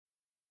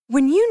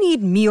When you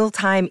need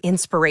mealtime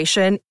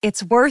inspiration,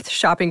 it's worth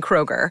shopping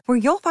Kroger, where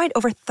you'll find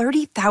over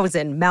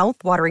 30,000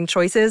 mouth-watering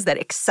choices that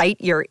excite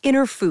your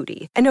inner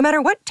foodie. And no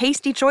matter what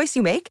tasty choice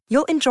you make,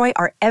 you'll enjoy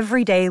our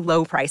everyday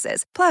low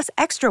prices, plus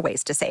extra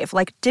ways to save,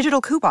 like digital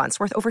coupons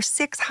worth over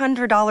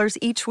 $600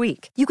 each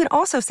week. You can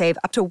also save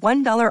up to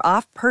 $1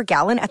 off per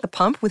gallon at the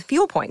pump with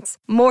fuel points.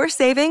 More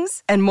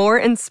savings and more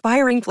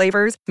inspiring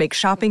flavors make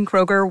shopping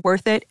Kroger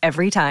worth it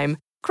every time.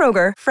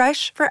 Kroger,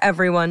 fresh for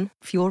everyone.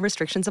 Fuel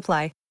restrictions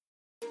apply.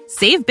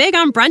 Save big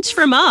on brunch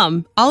for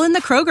mom, all in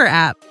the Kroger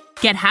app.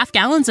 Get half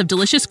gallons of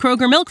delicious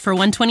Kroger milk for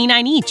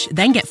 $1.29 each.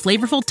 Then get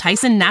flavorful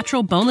Tyson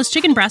natural boneless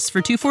chicken breasts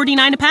for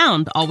 $2.49 a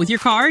pound, all with your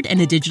card and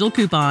a digital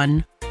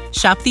coupon.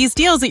 Shop these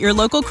deals at your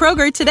local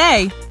Kroger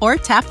today, or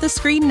tap the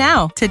screen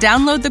now to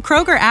download the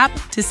Kroger app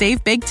to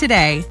save big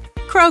today.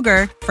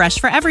 Kroger, fresh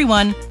for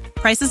everyone.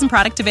 Prices and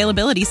product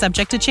availability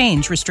subject to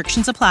change.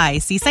 Restrictions apply.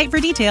 See site for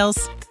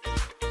details.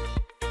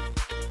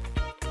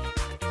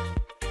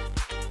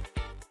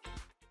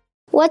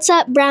 What's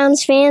up,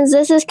 Browns fans?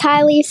 This is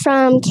Kylie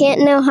from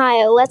Canton,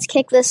 Ohio. Let's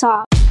kick this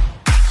off.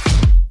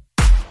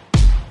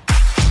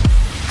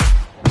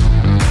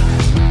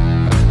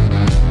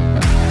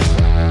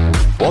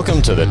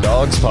 Welcome to the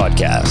Dawgs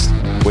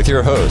Podcast with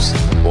your hosts,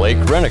 Blake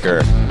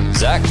Reniker,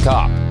 Zach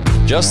Kopp,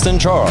 Justin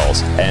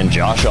Charles, and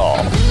Josh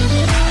All.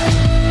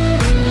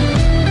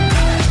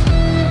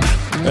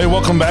 Hey,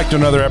 welcome back to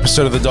another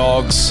episode of the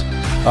Dawgs.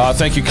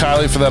 Thank you,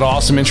 Kylie, for that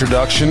awesome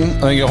introduction.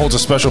 I think it holds a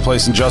special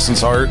place in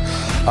Justin's heart.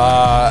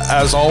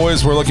 As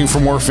always, we're looking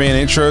for more fan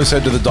intros.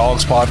 Head to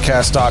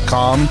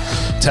thedawgspodcast.com.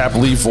 Tap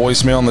leave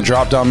voicemail in the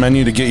drop-down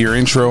menu to get your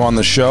intro on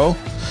the show.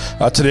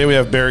 Today we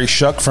have Barry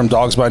Shuck from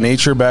Dawgs by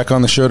Nature back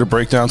on the show to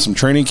break down some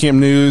training camp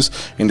news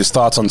and his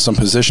thoughts on some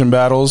position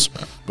battles.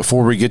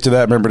 Before we get to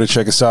that, remember to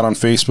check us out on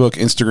Facebook,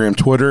 Instagram,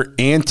 Twitter,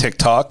 and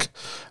TikTok.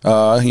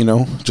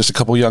 Just a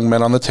couple young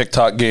men on the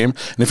TikTok game.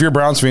 And if you're a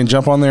Browns fan,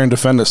 jump on there and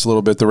defend us a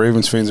little bit. The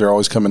Ravens fans are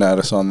always coming at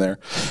us on there.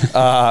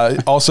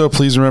 Also,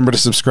 please remember to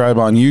subscribe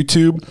on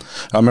YouTube.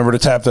 Remember to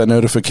tap that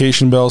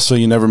notification bell so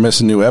you never miss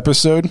a new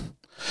episode.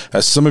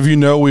 As some of you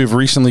know, we've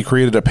recently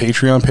created a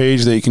Patreon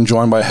page that you can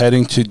join by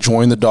heading to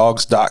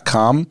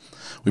jointhedawgs.com.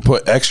 We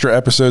put extra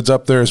episodes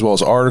up there as well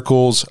as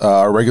articles.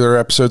 Our regular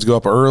episodes go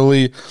up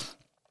early.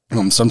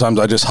 Sometimes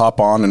I just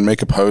hop on and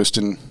make a post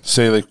and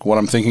say like what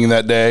I'm thinking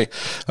that day.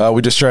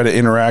 We just try to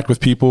interact with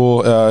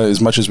people as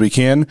much as we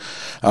can.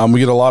 We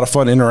get a lot of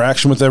fun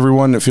interaction with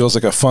everyone. It feels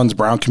like a fun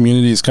Brown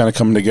community is kind of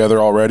coming together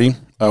already.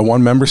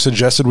 One member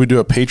suggested we do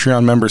a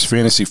Patreon members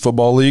fantasy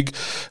football league.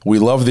 We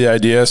love the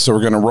idea, so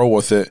we're going to roll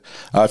with it.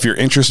 If you're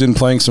interested in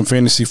playing some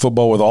fantasy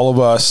football with all of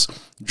us,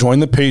 join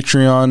the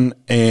Patreon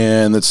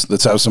and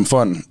let's have some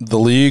fun. The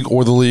league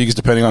or the leagues,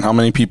 depending on how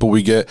many people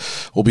we get,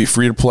 will be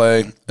free to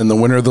play, and the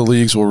winner of the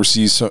leagues will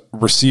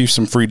receive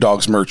some free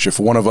Dawgs merch. If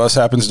one of us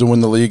happens to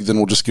win the league, then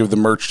we'll just give the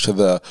merch to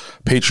the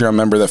Patreon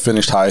member that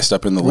finished highest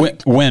up in the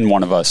league. Win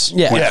one of us.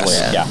 Yeah.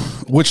 Yes. Yeah.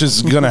 Which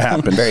is going to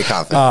happen. Very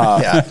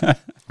confident.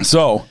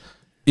 So,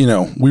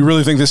 we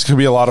really think this could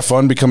be a lot of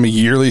fun, become a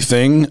yearly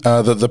thing.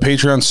 The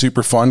Patreon's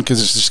super fun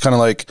because it's just kind of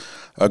like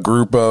a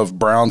group of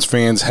Browns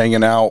fans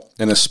hanging out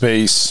in a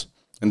space.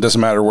 And it doesn't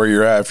matter where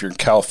you're at. If you're in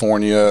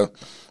California,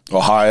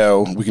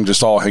 Ohio, we can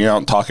just all hang out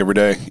and talk every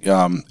day.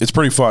 It's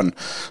pretty fun.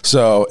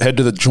 So head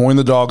to the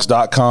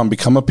jointhedawgs.com,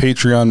 become a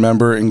Patreon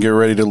member, and get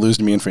ready to lose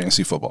to me in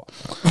fantasy football.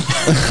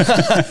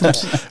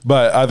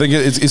 But I think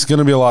it's going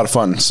to be a lot of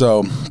fun.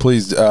 So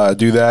please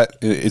do that.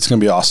 It's going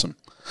to be awesome.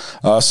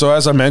 So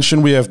as I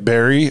mentioned, we have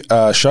Barry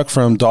Shuck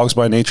from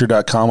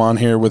dawgsbynature.com on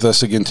here with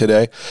us again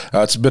today.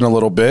 It's been a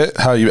little bit.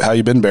 How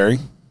you been, Barry?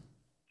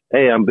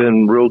 Hey, I've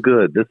been real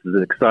good. This is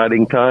an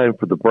exciting time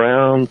for the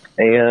Browns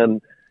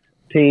and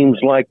teams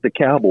like the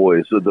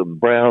Cowboys. So the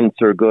Browns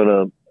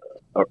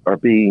are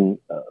being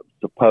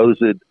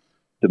supposed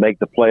to make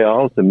the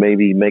playoffs and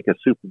maybe make a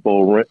Super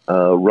Bowl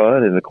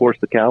run. And of course,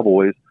 the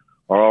Cowboys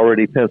are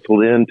already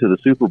penciled into the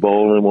Super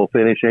Bowl and will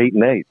finish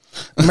 8-8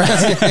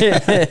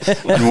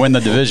 and win the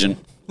division.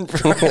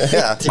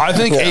 Yeah. I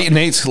think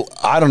 8-8's,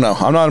 I don't know.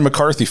 I'm not a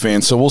McCarthy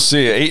fan, so we'll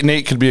see.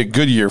 8-8 could be a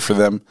good year for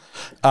them.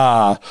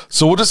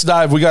 So we'll just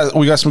dive. We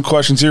got some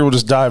questions here. We'll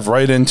just dive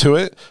right into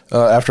it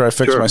after I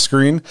fix my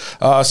screen.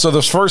 So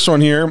this first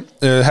one here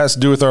has to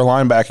do with our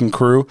linebacking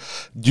crew.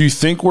 Do you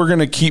think we're going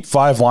to keep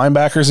 5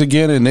 linebackers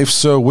again? And if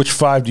so, which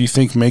 5 do you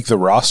think make the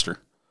roster?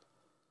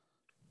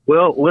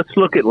 Well, let's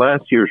look at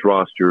last year's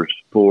rosters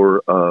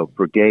for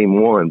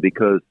game one,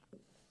 because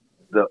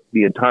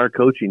the entire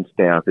coaching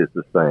staff is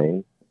the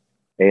same,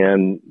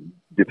 and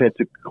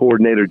defensive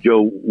coordinator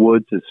Joe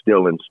Woods is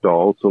still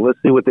installed. So let's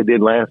see what they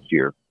did last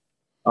year.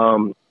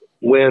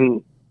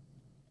 When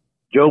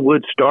Joe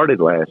Woods started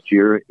last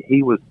year,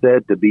 he was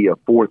said to be a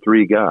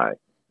 4-3 guy.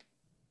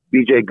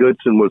 B.J.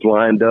 Goodson was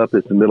lined up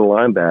as the middle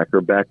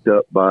linebacker, backed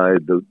up by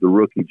the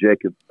rookie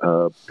Jacob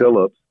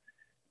Phillips.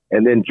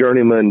 And then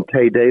journeyman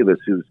Tay Davis,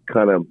 who's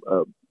kind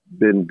of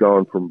been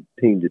gone from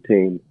team to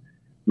team.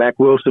 Mac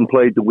Wilson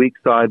played the weak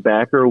side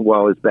backer,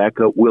 while his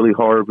backup Willie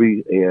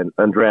Harvey and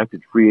undrafted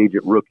free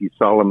agent rookie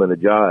Solomon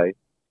Ajayi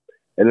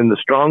And then the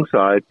strong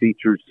side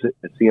features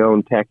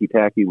Sion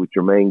Taki with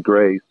Jermaine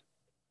Grace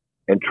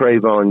and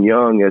Trayvon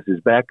Young as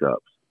his backups.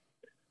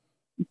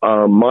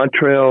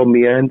 Montrell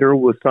Meander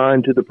was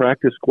signed to the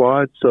practice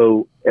squad.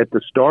 So at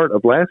the start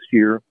of last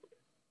year,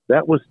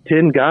 that was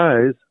 10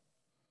 guys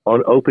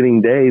on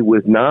opening day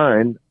with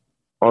 9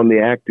 on the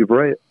active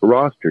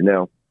roster.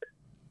 Now,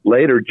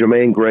 later,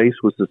 Jermaine Grace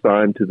was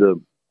assigned to the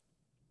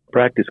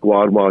practice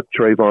squad while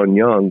Trayvon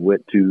Young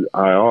went to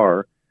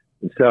IR,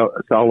 and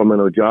Solomon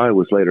Ojai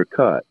was later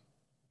cut.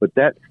 But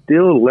that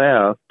still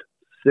left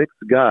 6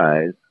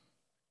 guys,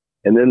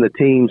 and then the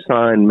team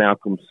signed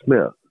Malcolm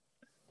Smith.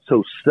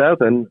 So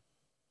 7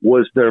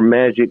 was their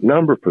magic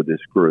number for this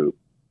group.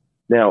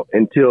 Now,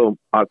 until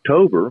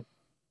October,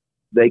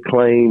 they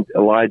claimed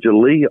Elijah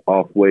Lee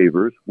off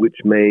waivers, which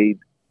made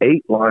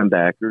 8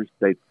 linebackers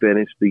they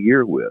finished the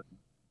year with.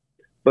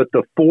 But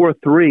the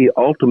 4-3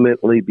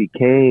 ultimately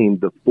became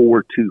the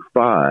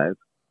 4-2-5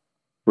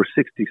 for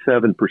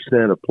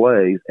 67% of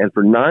plays, and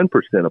for 9%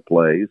 of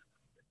plays,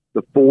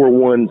 the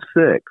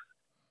 4-1-6.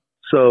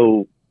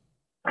 So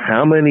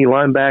how many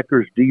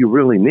linebackers do you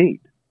really need?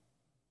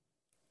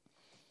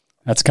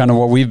 That's kind of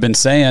what we've been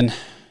saying,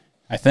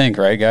 I think,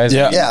 right, guys?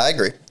 Yeah, I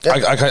agree.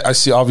 Yeah. I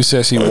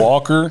see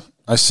Walker.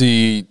 I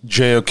see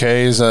JOK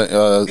as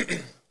a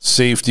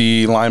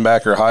safety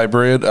linebacker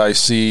hybrid. I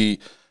see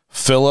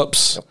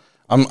Phillips. Yep.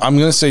 I'm going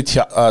to say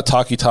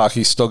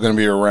Taki still going to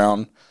be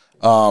around.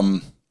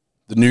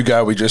 The new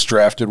guy we just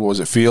drafted, was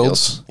it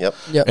Fields? Yep.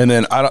 And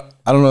then I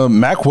don't know,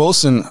 Mac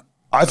Wilson.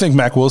 I think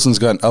Mac Wilson's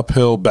got an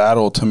uphill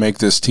battle to make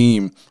this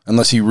team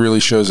unless he really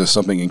shows us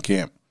something in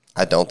camp.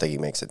 I don't think he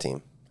makes a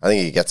team. I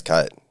think he gets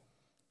cut.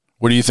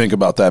 What do you think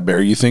about that,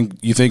 Barry? You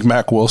think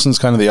Mac Wilson's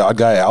kind of the odd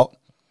guy out?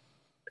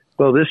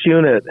 Well, this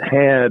unit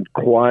had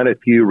quite a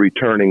few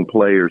returning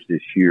players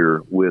this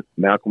year with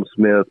Malcolm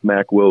Smith,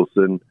 Mac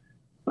Wilson,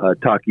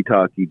 Taki,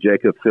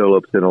 Jacob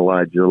Phillips, and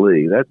Elijah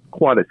Lee. That's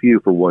quite a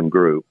few for one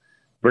group.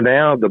 For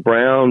now, the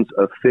Browns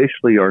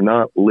officially are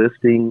not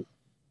listing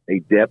a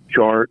depth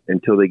chart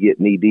until they get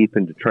knee-deep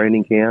into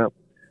training camp.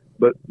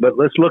 But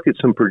let's look at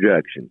some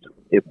projections.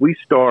 If we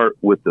start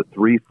with the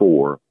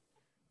 3-4,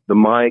 the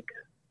Mike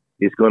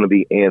is going to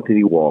be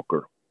Anthony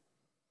Walker.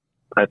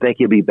 I think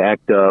he'll be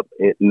backed up,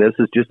 and this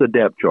is just a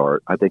depth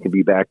chart. I think he'll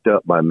be backed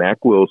up by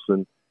Mac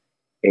Wilson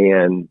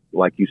and,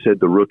 like you said,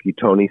 the rookie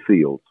Tony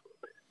Fields.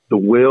 The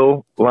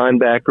will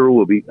linebacker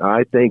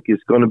is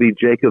going to be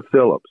Jacob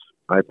Phillips.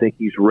 I think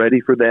he's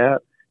ready for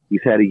that.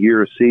 He's had a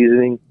year of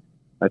seasoning.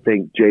 I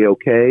think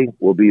JOK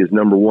will be his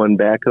number 1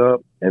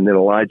 backup, and then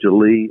Elijah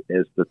Lee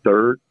as the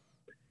 3rd.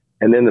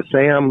 And then the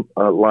Sam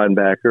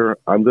linebacker,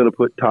 I'm going to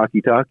put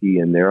Taki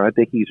in there. I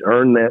think he's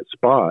earned that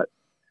spot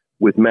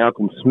with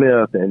Malcolm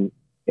Smith,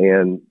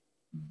 and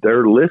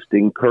they're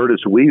listing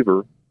Curtis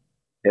Weaver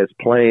as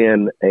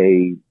playing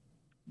a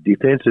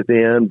defensive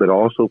end, but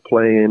also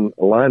playing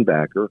a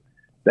linebacker.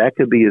 That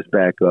could be his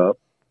backup.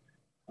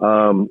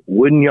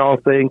 Wouldn't y'all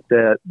think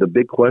that the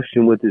big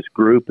question with this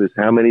group is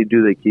how many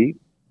do they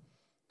keep?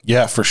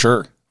 Yeah, for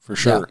sure.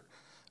 Because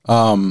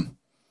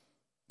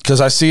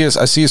I see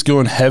us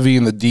going heavy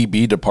in the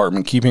DB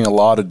department, keeping a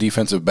lot of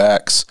defensive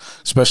backs,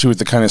 especially with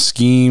the kind of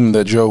scheme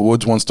that Joe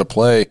Woods wants to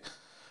play.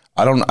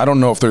 I don't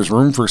know if there's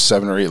room for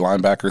 7 or 8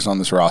 linebackers on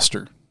this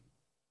roster.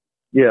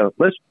 Yeah,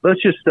 let's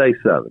just say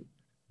 7.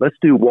 Let's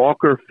do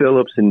Walker,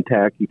 Phillips, and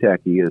Taki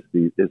as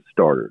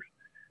starters.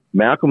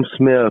 Malcolm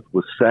Smith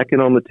was 2nd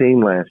on the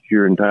team last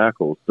year in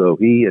tackles, so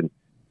he and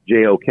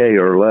JOK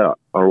are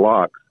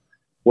locks.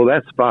 Well,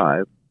 that's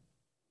 5.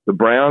 The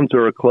Browns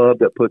are a club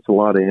that puts a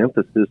lot of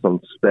emphasis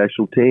on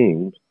special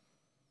teams,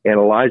 and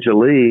Elijah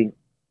Lee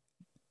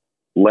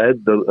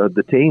led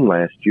the team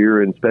last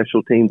year in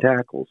special team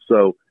tackles.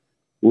 So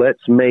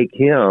let's make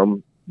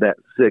him that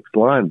 6th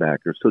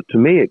linebacker. So to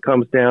me, it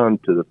comes down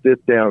to the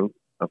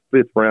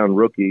 5th round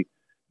rookie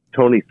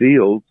Tony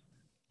Fields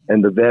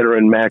and the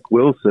veteran Mac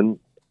Wilson.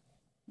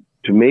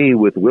 To me,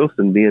 with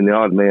Wilson being the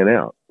odd man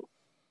out.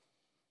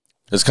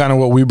 It's kind of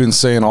what we've been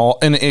saying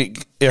and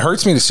it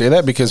hurts me to say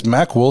that because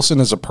Mac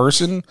Wilson as a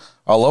person,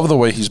 I love the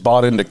way he's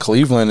bought into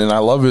Cleveland, and I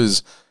love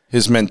his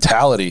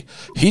mentality.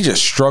 He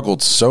just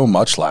struggled so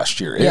much last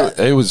year. Yeah.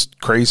 It was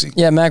crazy.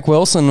 Yeah, Mac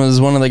Wilson was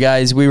one of the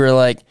guys we were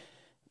like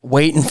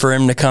waiting for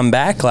him to come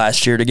back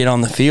last year to get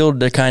on the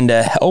field to kind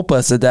of help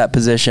us at that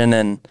position,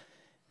 and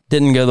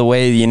didn't go the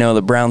way,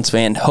 the Browns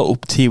fan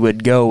hoped he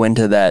would go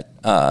into that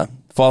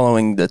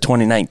following the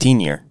 2019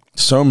 year.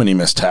 So many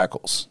missed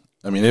tackles.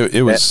 I mean,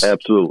 it was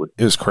absolutely,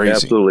 it was crazy.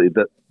 Absolutely.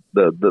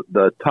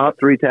 The top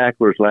 3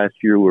 tacklers last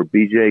year were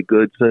B.J.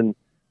 Goodson,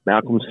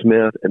 Malcolm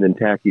Smith, and then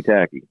Taki.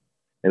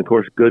 And of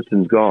course,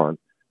 Goodson's gone.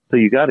 So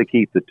you got to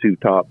keep the 2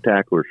 top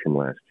tacklers from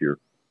last year.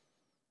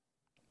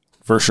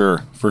 For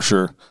sure.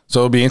 So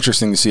it'll be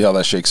interesting to see how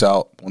that shakes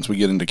out once we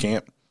get into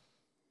camp.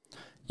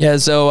 Yeah,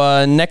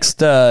 so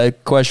next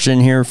question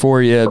here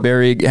for you,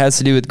 Barry, has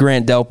to do with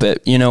Grant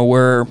Delpit.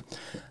 We're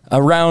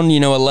around,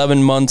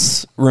 11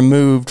 months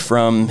removed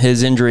from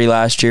his injury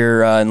last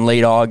year in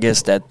late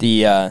August at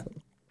the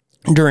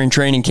during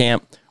training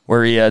camp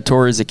where he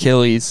tore his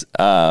Achilles.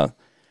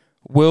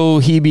 will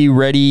he be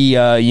ready,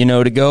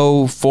 to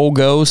go full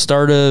go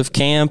start of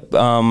camp?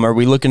 Are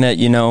we looking at,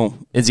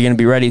 is he going to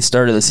be ready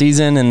start of the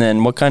season? And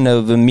then what kind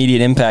of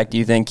immediate impact do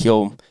you think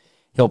he'll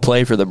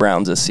play for the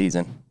Browns this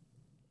season?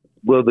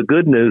 Well, the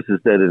good news is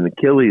that an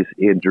Achilles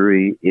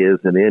injury is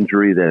an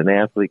injury that an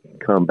athlete can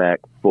come back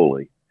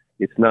fully.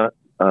 It's not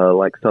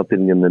like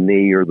something in the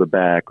knee or the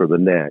back or the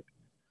neck.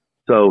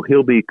 So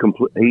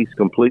he's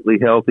completely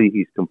healthy.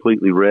 He's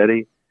completely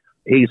ready.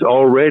 He's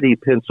already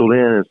penciled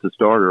in as the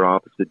starter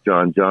opposite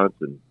John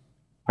Johnson.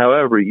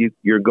 However,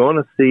 you're going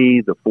to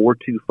see the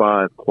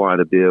 4-2-5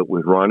 quite a bit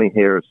with Ronnie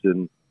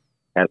Harrison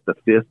at the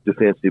fifth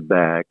defensive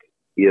back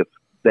if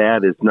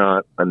that is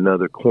not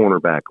another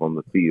cornerback on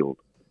the field.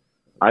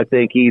 I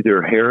think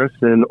either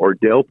Harrison or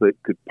Delpit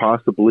could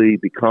possibly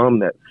become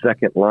that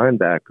second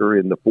linebacker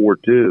in the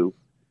 4-2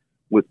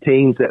 with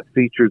teams that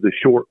feature the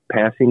short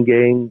passing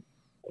game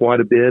quite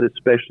a bit,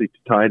 especially to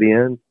tight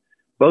ends.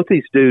 Both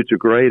these dudes are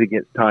great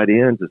against tight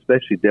ends,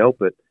 especially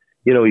Delpit.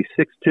 He's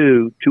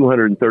 6'2",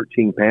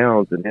 213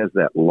 pounds, and has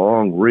that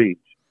long reach.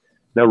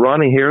 Now,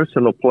 Ronnie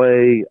Harrison will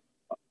play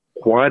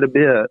quite a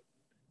bit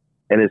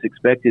and is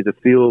expected to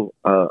fill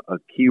a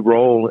key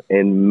role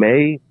and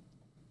may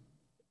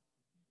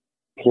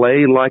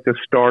play like a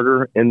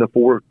starter in the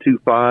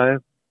 4-2-5,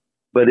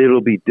 but it'll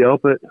be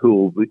Delpit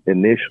who will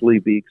initially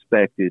be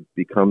expected to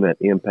become that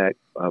impact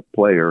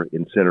player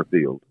in center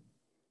field.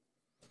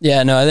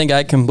 Yeah, no, I think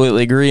I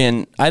completely agree.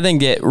 And I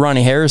think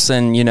Ronnie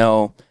Harrison,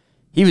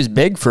 he was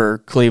big for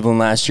Cleveland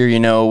last year,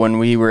 when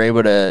we were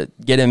able to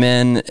get him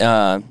in,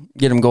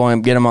 get him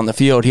going, get him on the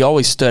field. He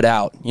always stood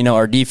out.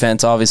 Our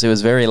defense obviously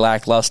was very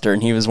lackluster,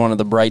 and he was one of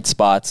the bright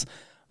spots.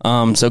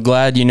 So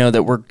glad,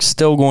 that we're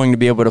still going to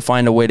be able to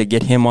find a way to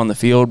get him on the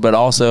field. But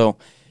also,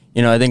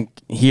 I think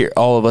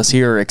all of us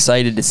here are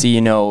excited to see,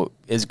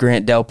 is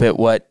Grant Delpit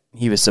what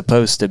he was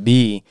supposed to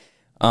be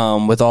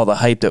with all the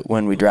hype that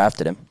when we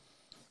drafted him.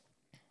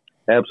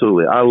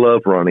 Absolutely. I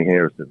love Ronnie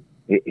Harrison.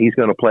 He's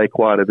going to play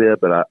quite a bit,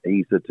 but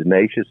he's a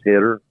tenacious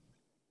hitter.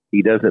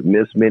 He doesn't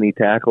miss many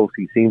tackles.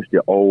 He seems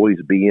to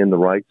always be in the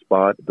right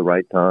spot at the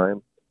right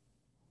time.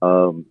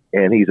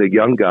 And he's a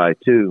young guy,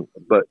 too.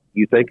 But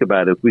you think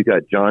about it, if we've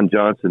got John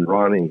Johnson,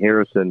 Ronnie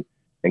Harrison,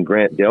 and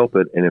Grant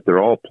Delpit, and if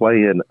they're all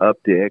playing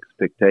up to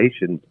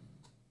expectations,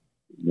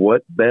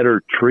 what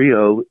better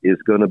trio is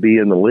going to be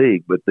in the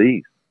league but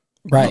these?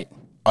 Right.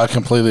 I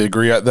completely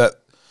agree. That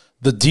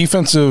the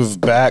defensive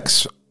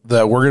backs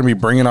that we're going to be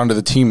bringing onto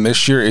the team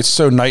this year, it's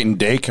so night and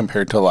day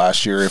compared to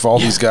last year. If all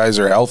these guys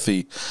are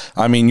healthy,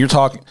 I mean, you're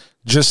talking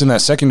just in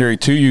that secondary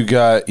too. You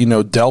got,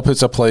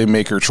 Delpit's a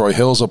playmaker, Troy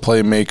Hill's a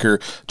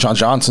playmaker, John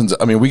Johnson's.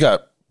 I mean, we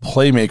got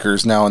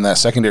playmakers now in that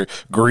secondary.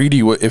 Greedy,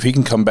 if he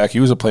can come back, he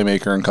was a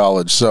playmaker in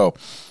college. So,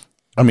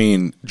 I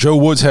mean, Joe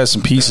Woods has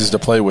some pieces to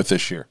play with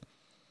this year.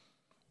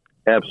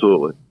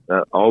 Absolutely.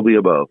 All the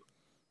above.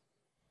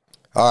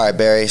 All right,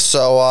 Barry.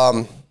 So,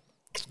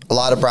 a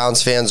lot of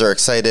Browns fans are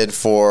excited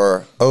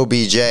for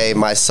OBJ,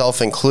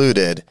 myself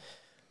included.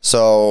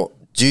 So,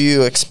 do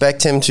you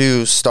expect him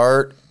to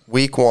start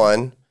week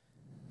 1?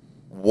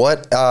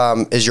 What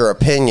is your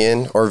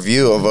opinion or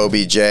view of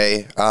OBJ?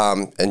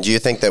 And do you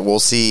think that we'll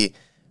see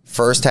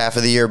first half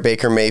of the year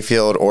Baker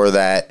Mayfield, or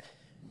that,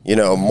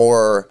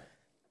 more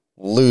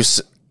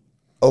loose,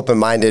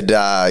 open-minded,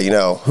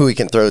 who he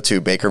can throw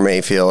to, Baker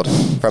Mayfield,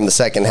 from the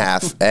second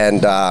half?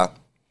 And,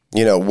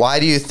 why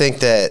do you think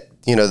that,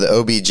 the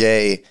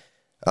OBJ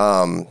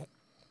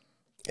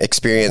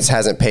experience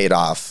hasn't paid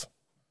off?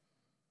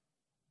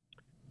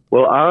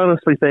 Well, I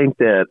honestly think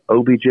that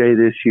OBJ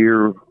this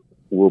year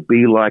will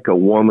be like a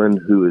woman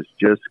who has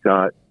just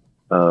got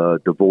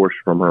divorced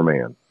from her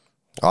man.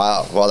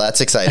 Wow. Well,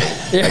 that's exciting.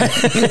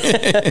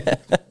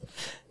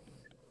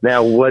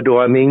 Now, what do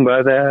I mean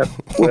by that?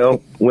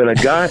 Well, when a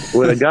guy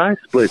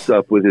splits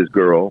up with his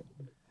girl,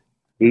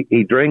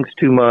 he drinks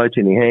too much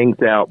and he hangs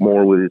out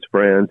more with his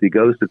friends. He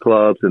goes to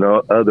clubs and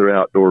other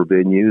outdoor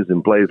venues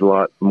and plays a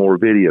lot more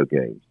video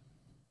games.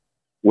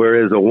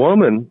 Whereas a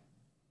woman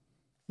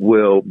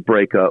will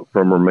break up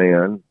from her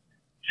man.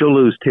 She'll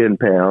lose 10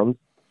 pounds.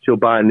 She'll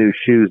buy new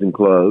shoes and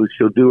clothes.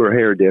 She'll do her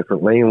hair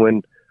differently. And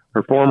when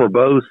her former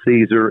beau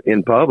sees her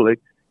in public,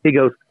 he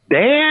goes,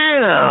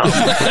 "Damn,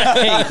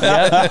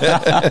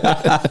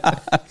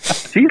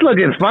 she's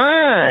looking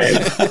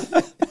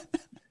fine."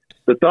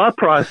 The thought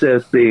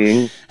process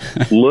being,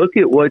 look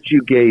at what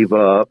you gave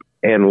up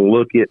and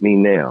look at me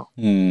now.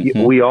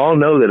 Mm-hmm. We all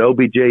know that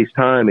OBJ's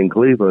time in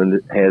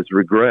Cleveland has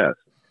regressed.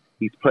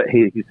 He's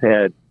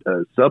had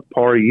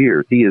subpar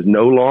years. He is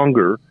no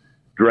longer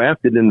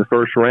drafted in the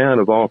first round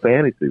of all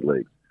fantasy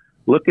leagues.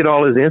 Look at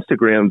all his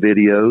Instagram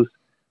videos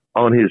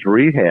on his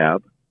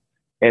rehab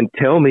and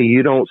tell me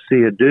you don't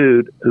see a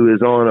dude who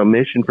is on a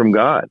mission from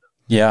God.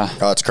 Yeah.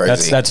 Oh, that's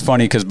crazy. That's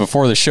funny, because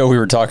before the show we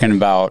were talking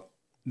about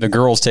the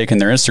girls taking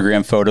their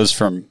Instagram photos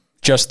from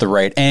just the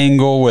right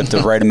angle with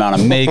the right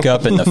amount of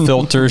makeup and the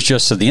filters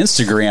just so the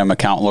Instagram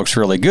account looks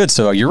really good.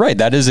 So you're right.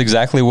 That is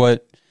exactly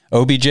what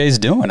OBJ's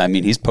doing. I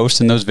mean, he's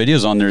posting those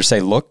videos on there to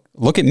say, look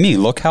at me.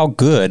 Look how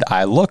good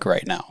I look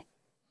right now.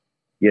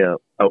 Yeah.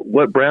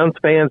 what Browns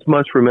fans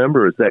must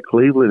remember is that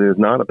Cleveland is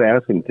not a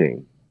passing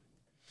team.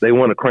 They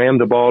want to cram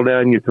the ball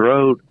down your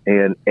throat,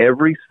 and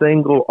every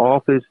single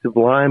offensive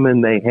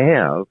lineman they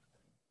have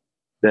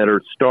that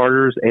are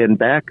starters and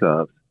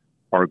backups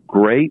are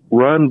great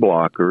run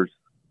blockers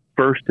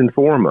first and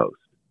foremost.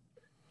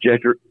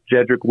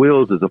 Jedrick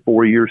Wills is a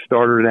 4-year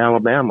starter at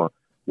Alabama,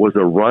 was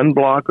a run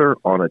blocker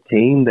on a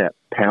team that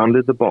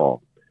pounded the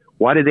ball.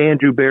 Why did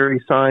Andrew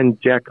Berry sign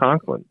Jack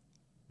Conklin?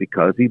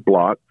 Because he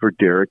blocked for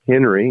Derrick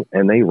Henry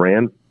and they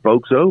ran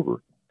folks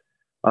over.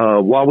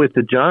 While with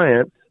the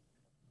Giants,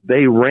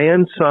 they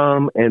ran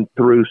some and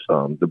threw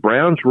some. The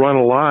Browns run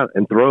a lot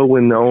and throw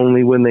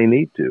only when they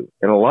need to.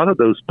 And a lot of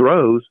those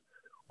throws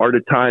are to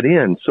tight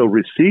ends. So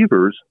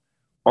receivers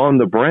on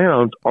the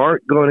Browns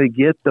aren't going to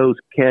get those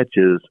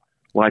catches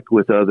like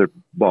with other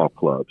ball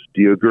clubs.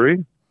 Do you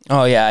agree?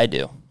 Oh, yeah, I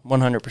do.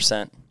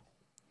 100%.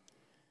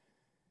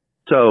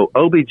 So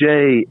OBJ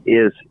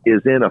is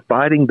in a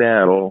fighting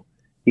battle.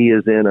 He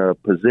is in a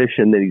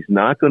position that he's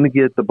not going to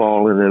get the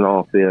ball in an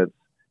offense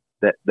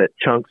that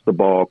chunks the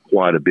ball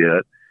quite a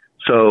bit.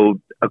 So,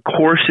 of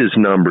course, his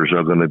numbers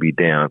are going to be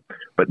down.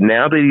 But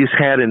now that he's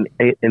had an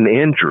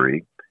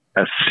injury,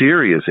 a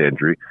serious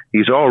injury,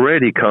 he's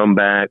already come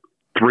back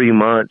 3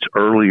 months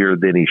earlier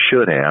than he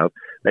should have.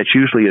 That's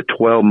usually a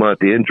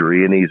 12-month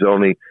injury, and he's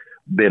only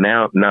been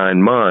out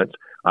 9 months.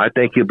 I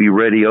think he'll be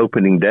ready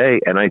opening day,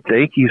 and I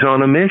think he's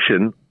on a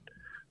mission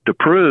to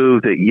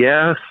prove that,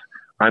 yes,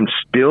 I'm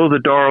still the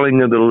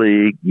darling of the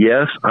league.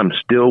 Yes, I'm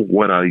still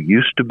what I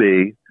used to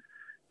be.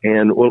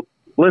 And, well,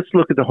 let's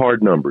look at the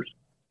hard numbers.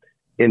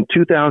 In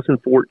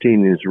 2014,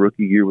 in his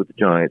rookie year with the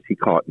Giants, he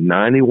caught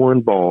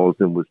 91 balls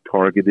and was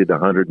targeted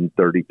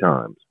 130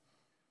 times.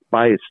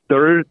 By his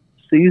third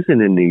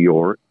season in New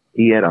York,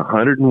 he had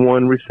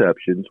 101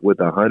 receptions with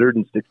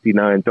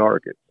 169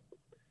 targets.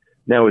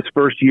 Now, his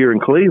first year in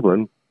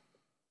Cleveland,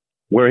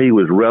 where he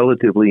was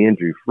relatively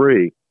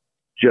injury-free,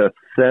 just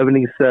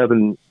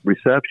 77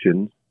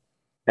 receptions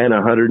and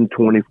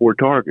 124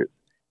 targets.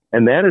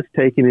 And that is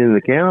taking into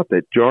account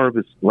that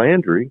Jarvis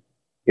Landry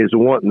is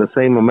wanting the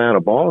same amount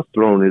of balls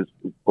thrown his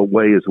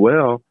way as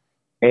well.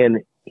 And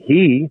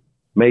he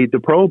made the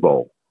Pro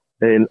Bowl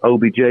in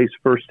OBJ's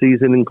first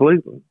season in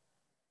Cleveland.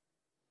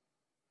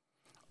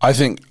 I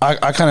think I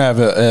kind of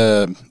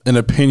have an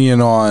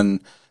opinion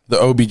on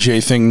the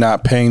OBJ thing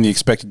not paying the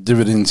expected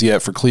dividends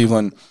yet for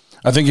Cleveland.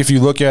 I think if you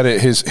look at it,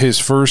 his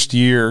first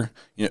year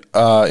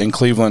in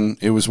Cleveland,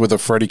 it was with a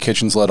Freddie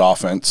Kitchens-led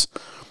offense.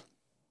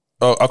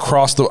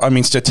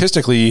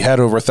 Statistically, he had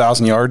over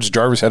 1,000 yards.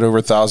 Jarvis had over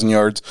 1,000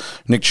 yards.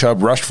 Nick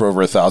Chubb rushed for over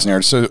 1,000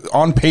 yards. So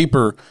on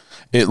paper,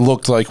 it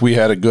looked like we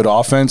had a good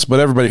offense, but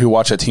everybody who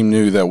watched that team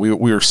knew that we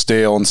were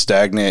stale and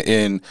stagnant,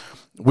 and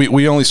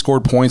we only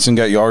scored points and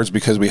got yards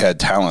because we had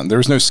talent. There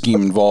was no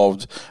scheme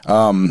involved.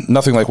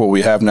 Nothing like what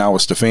we have now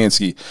with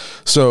Stefanski.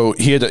 So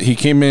he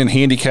came in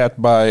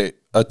handicapped by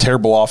a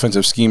terrible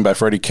offensive scheme by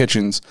Freddie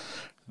Kitchens.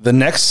 The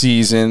next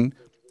season,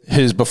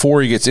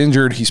 before he gets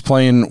injured, he's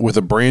playing with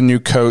a brand new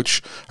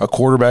coach, a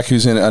quarterback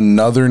who's in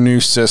another new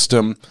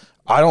system.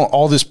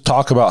 All this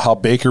talk about how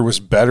Baker was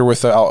better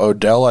without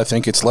Odell. I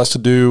think it's less to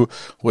do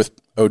with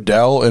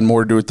Odell and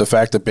more to do with the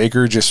fact that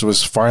Baker just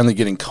was finally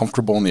getting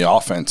comfortable in the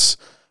offense.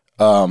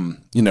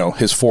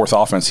 His fourth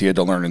offense he had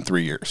to learn in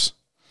 3 years.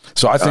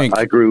 So I think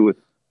I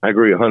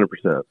agree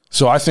 100%.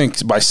 So I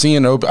think by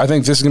seeing I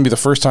think this is going to be the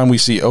first time we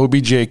see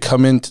OBJ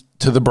come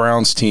into the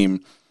Browns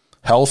team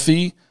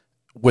healthy,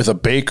 with a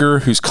Baker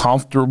who's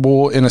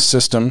comfortable in a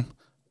system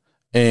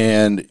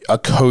and a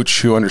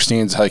coach who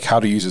understands how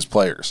to use his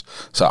players.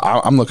 So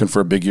I'm looking for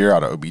a big year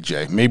out of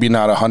OBJ. Maybe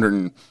not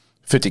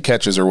 150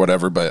 catches or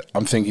whatever, but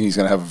I'm thinking he's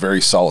going to have a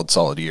very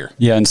solid year.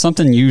 Yeah, and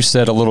something you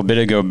said a little bit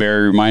ago,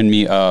 Barry, reminded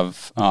me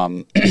of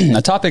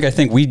a topic I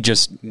think we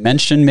just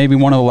mentioned maybe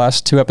one of the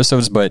last 2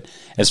 episodes, but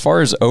as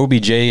far as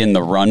OBJ in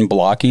the run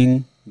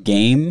blocking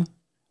game,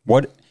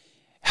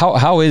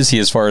 how is he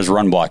as far as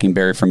run blocking,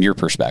 Barry, from your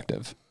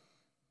perspective?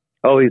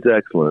 Oh, he's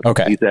excellent.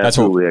 Okay. He's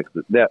absolutely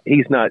excellent. Now,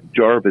 he's not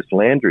Jarvis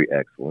Landry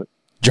excellent.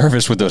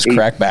 Jarvis with those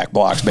crackback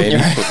blocks, baby.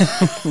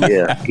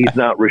 Yeah, he's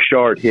not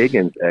Rashard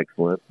Higgins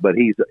excellent, but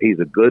he's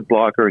a good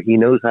blocker. He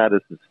knows how to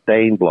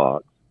sustain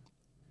blocks.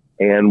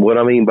 And what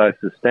I mean by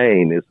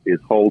sustain is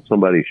hold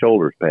somebody's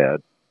shoulders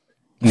pad.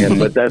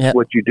 But that's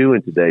what you do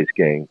in today's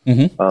game.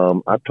 Mm-hmm.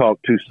 I've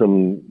talked to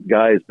some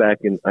guys I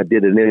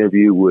did an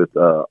interview with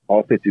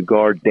offensive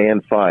guard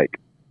Dan Fike,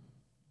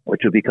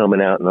 which will be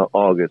coming out in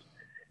August.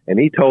 And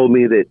he told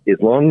me that as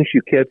long as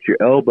you kept your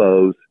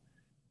elbows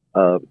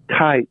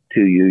tight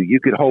to you, you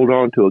could hold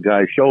on to a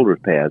guy's shoulder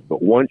pads.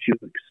 But once you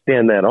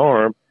extend that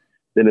arm,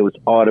 then it was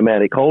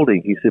automatic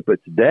holding. He said,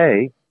 but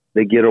today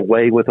they get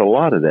away with a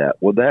lot of that.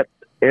 Well, that's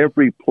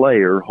every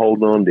player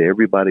hold on to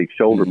everybody's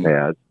shoulder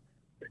pads.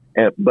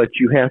 But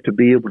you have to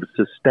be able to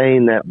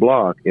sustain that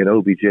block, and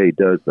OBJ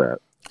does that.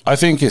 I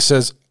think it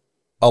says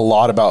a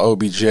lot about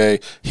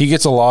OBJ. He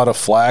gets a lot of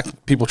flack.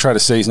 People try to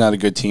say he's not a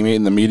good teammate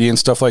in the media and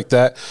stuff like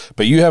that.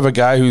 But you have a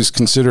guy who's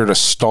considered a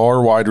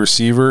star wide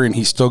receiver, and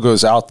he still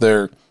goes out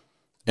there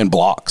and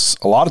blocks.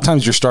 A lot of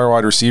times your star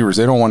wide receivers,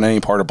 they don't want any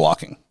part of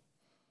blocking.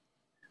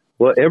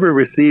 Well, every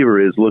receiver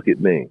is look at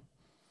me.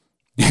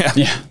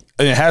 Yeah.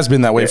 And it has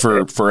been that way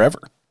for forever.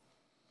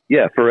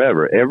 Yeah,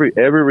 forever. Every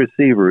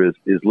receiver is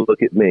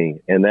look at me,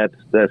 and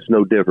that's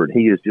no different.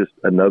 He is just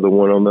another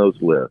one on those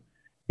lists.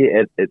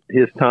 At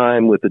his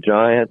time with the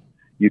Giants,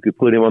 you could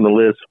put him on the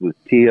list with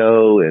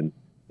T.O. and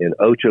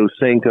Ocho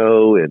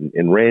Cinco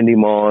and Randy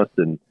Moss,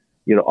 and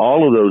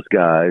all of those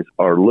guys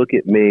are look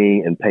at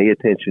me and pay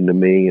attention to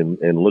me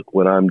and look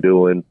what I'm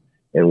doing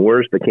and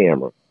where's the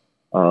camera.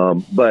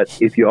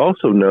 But if you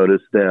also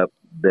notice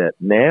that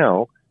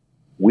now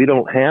we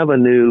don't have a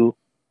new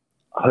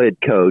head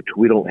coach,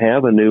 we don't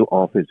have a new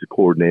offensive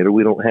coordinator,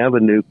 we don't have a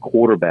new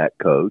quarterback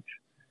coach.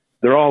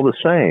 They're all the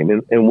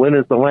same. And when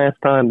is the last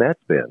time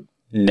that's been?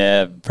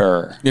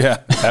 Never.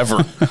 Yeah,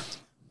 ever.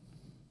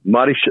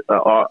 Marty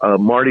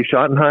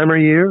Schottenheimer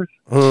years?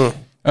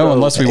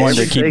 Unless we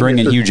wanted to keep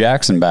bringing Hugh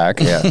Jackson back.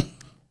 Yeah.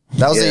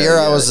 That was the year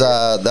I was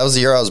that was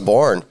the year I was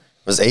born. It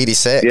was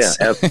 86.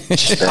 Yeah.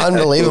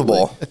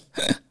 Unbelievable.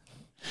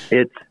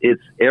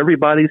 It's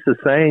everybody's the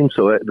same,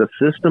 so the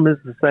system is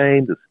the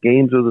same, the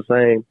schemes are the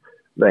same,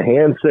 the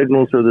hand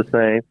signals are the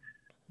same,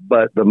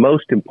 but the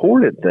most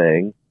important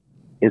thing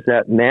is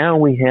that now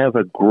we have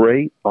a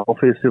great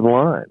offensive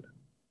line.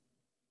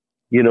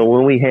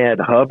 When we had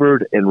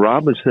Hubbard and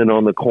Robinson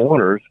on the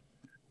corners,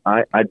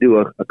 I do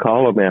a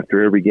column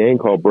after every game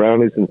called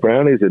Brownies and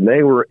Frownies, and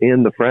they were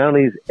in the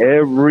Frownies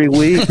every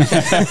week.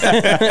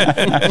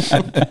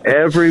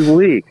 Every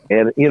week.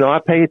 And, I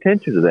pay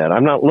attention to that.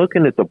 I'm not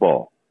looking at the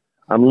ball.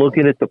 I'm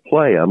looking at the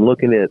play. I'm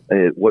looking at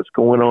what's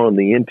going on in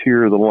the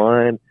interior of the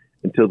line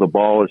until the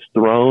ball is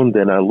thrown.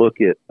 Then I look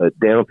at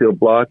downfield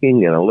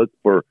blocking, and I look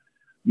for,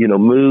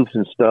 moves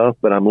and stuff.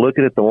 But I'm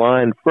looking at the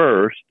line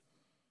first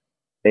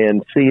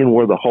and seeing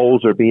where the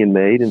holes are being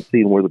made and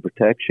seeing where the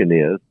protection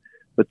is.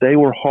 But they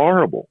were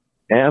horrible,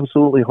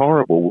 absolutely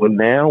horrible. Well,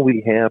 now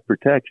we have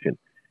protection.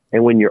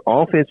 And when your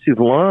offensive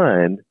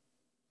line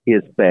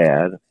is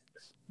bad,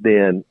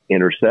 then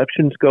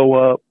interceptions go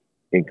up,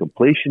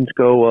 incompletions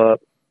go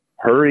up,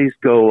 hurries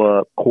go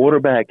up,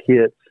 quarterback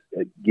hits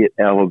get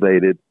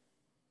elevated,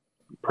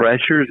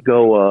 pressures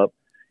go up,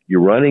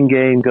 your running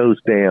game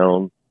goes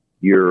down,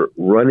 your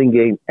running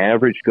game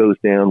average goes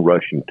down,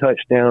 rushing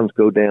touchdowns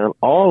go down.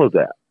 All of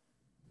that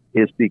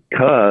is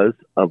because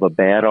of a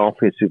bad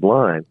offensive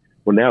line.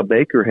 Well, now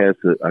Baker has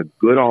a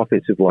good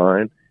offensive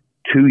line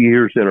 2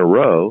 years in a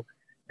row,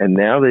 and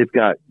now they've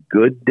got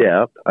good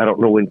depth. I don't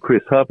know when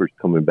Chris Hubbard's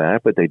coming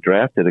back, but they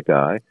drafted a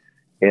guy.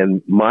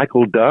 And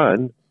Michael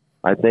Dunn,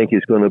 I think,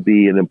 is going to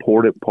be an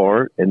important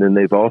part. And then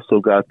they've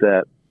also got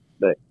that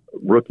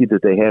rookie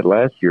that they had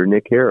last year,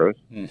 Nick Harris.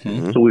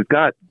 Mm-hmm. So we've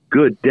got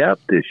good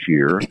depth this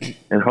year,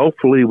 and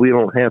hopefully we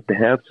don't have to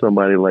have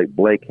somebody like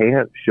Blake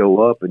Hant show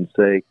up and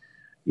say,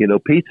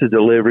 pizza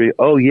delivery,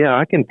 oh, yeah,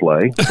 I can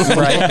play.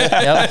 Right.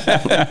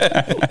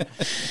 Yep.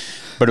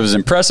 But it was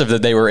impressive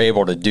that they were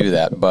able to do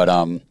that. But,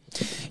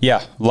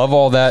 yeah, love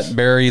all that,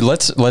 Barry.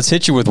 Let's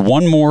hit you with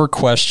one more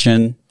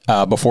question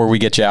before we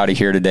get you out of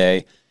here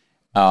today.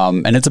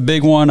 And it's a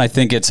big one. I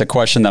think it's a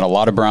question that a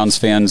lot of Browns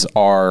fans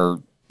are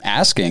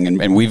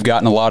asking, and we've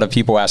gotten a lot of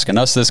people asking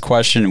us this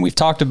question, and we've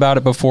talked about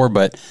it before,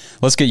 but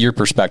let's get your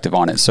perspective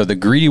on it. So the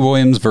Greedy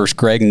Williams versus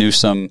Greg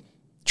Newsome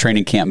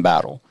training camp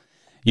battle.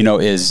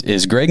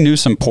 Is Greg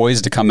Newsome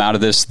poised to come out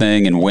of this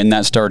thing and win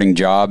that starting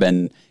job?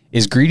 And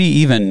is Greedy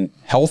even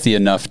healthy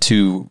enough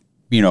to,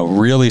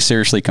 really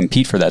seriously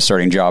compete for that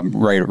starting job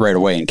right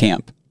away in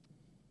camp?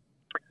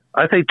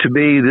 I think, to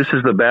me, this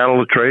is the battle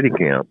of training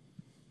camp.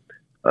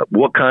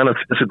 What kind of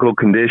physical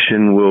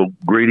condition will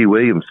Greedy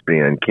Williams be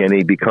in? Can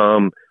he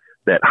become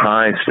that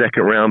high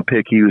second-round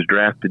pick he was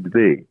drafted to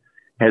be?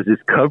 Has his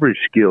coverage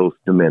skills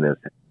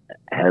diminished?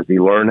 Has he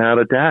learned how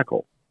to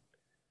tackle?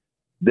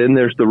 Then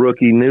there's the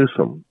rookie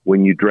Newsome.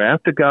 When you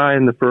draft a guy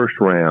in the first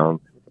round,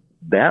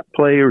 that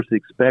player is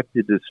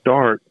expected to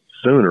start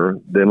sooner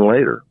than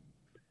later.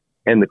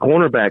 And the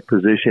cornerback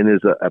position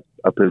is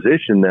a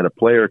position that a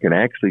player can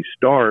actually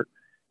start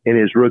in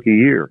his rookie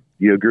year.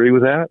 You agree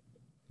with that?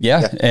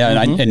 Yeah.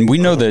 And, and we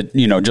know that,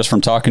 just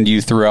from talking to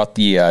you throughout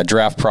the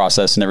draft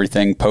process and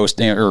everything,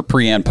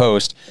 pre and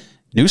post,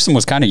 Newsome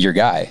was kind of your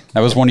guy.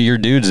 That was one of your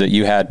dudes that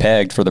you had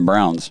pegged for the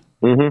Browns.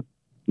 Mm-hmm.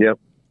 Yep.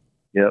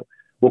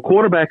 Well,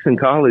 quarterbacks in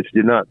college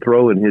did not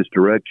throw in his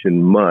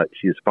direction much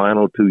his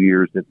final 2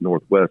 years at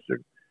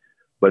Northwestern.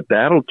 But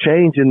that'll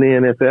change in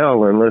the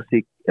NFL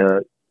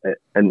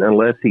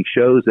unless he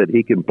shows that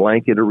he can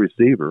blanket a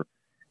receiver.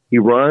 He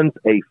runs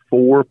a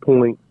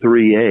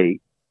 4.38.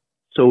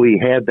 So he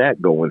had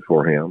that going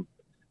for him.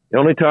 The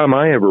only time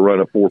I ever run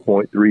a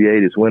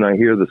 4.38 is when I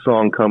hear the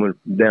song coming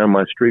down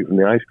my street from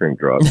the ice cream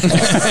truck.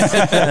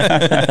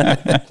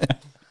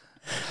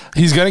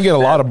 He's going to get a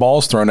lot of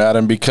balls thrown at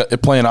him because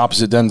playing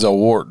opposite Denzel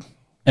Ward.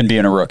 And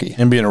being a rookie.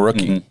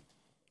 Mm-hmm.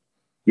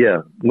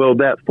 Yeah. Well,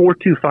 that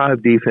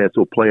 4-2-5 defense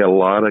will play a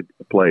lot of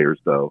players,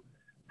 though.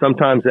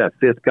 Sometimes that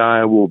fifth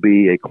guy will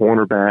be a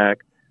cornerback,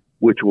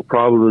 which will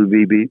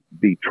probably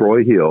be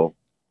Troy Hill.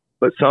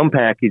 But some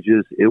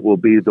packages, it will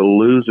be the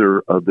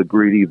loser of the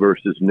Greedy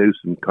versus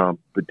Newsom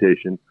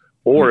competition,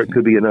 or it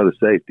could be another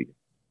safety.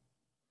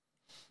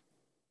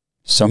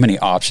 So many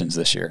options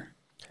this year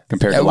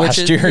compared to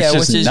last year.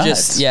 It's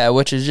just nuts.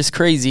 Which is just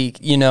crazy.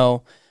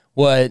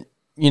 What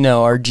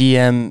our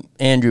GM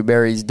Andrew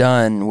Berry's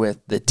done with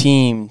the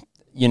team.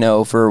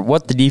 For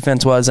what the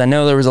defense was. I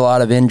know there was a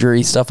lot of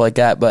injury stuff like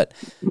that, but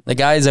the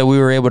guys that we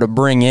were able to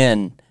bring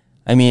in,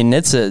 I mean,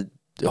 it's a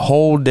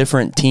whole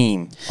different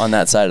team on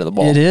that side of the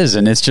ball. It is,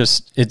 and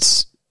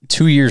it's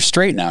 2 years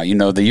straight now.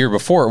 The year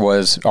before it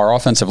was our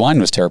offensive line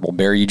was terrible.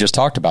 Barry, you just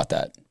talked about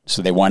that.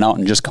 So they went out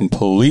and just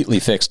completely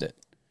fixed it.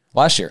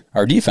 Last year,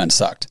 our defense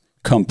sucked.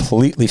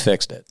 Completely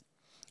fixed it.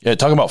 Yeah,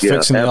 talking about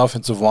fixing the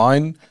offensive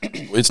line,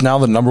 it's now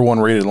the number 1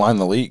 rated line in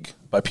the league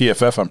by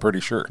PFF, I'm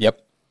pretty sure.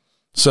 Yep.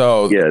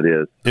 So yeah, it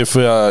is. If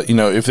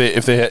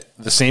if they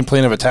the same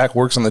plan of attack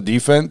works on the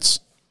defense,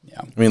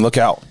 I mean, look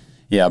out.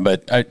 Yeah,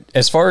 but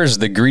as far as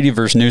the Greedy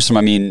versus Newsom,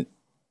 I mean,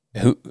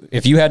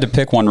 if you had to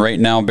pick one right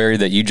now, Barry,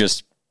 that you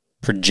just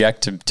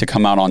project to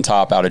come out on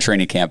top out of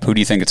training camp, who do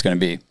you think it's going to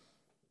be?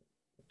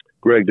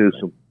 Greg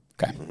Newsom.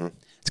 Okay,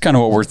 it's kind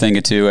of what we're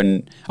thinking too.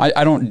 And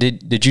I don't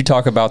did you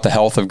talk about the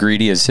health of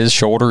Greedy? Is his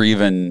shoulder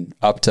even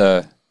up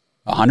to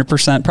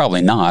 100%?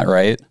 Probably not,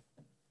 right?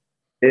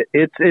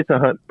 It's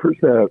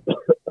 100%,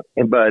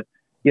 but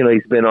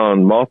he's been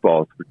on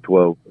mothballs for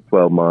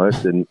 12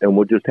 months, and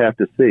we'll just have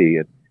to see.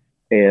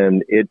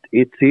 And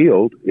it's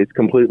healed, it's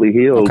completely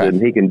healed,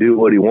 and he can do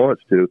what he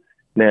wants to.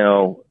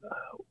 Now,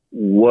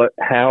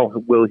 how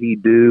will he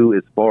do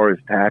as far as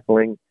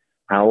tackling?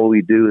 How will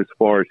he do as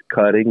far as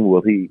cutting?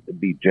 Will he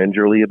be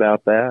gingerly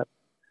about that?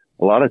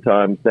 A lot of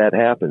times that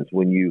happens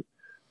when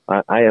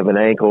I have an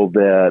ankle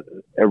that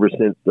ever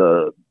since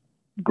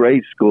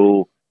grade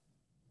school,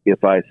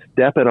 if I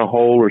step in a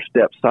hole or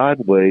step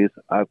sideways,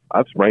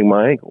 I've sprained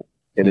my ankle,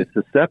 and it's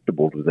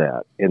susceptible to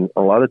that. And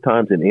a lot of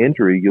times in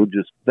injury, you'll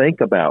just think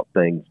about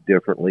things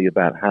differently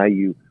about how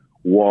you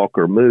walk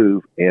or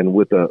move. And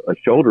with a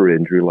shoulder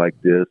injury like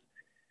this,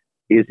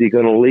 is he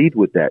going to lead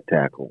with that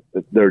tackle?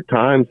 There are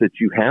times that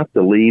you have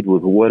to lead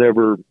with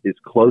whatever is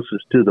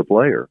closest to the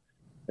player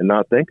and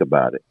not think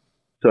about it.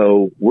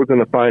 So we're going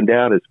to find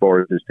out as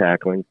far as his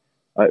tackling.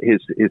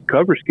 His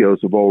cover skills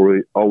have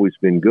always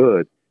been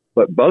good.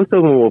 But both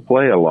of them will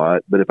play a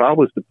lot. But if I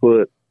was to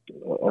put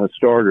a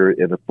starter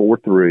in a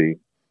 4-3,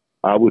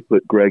 I would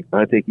put Greg.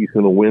 I think he's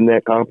going to win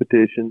that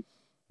competition.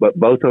 But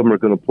both of them are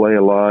going to play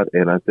a lot,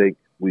 and I think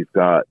we've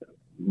got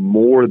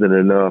more than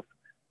enough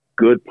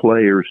good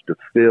players to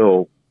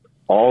fill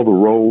all the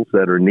roles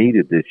that are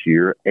needed this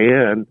year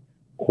and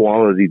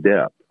quality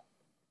depth.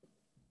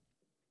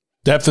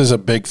 Depth is a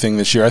big thing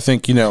this year. I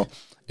think,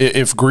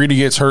 if Greedy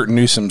gets hurt,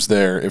 Newsom's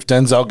there. If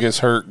Denzel gets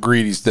hurt,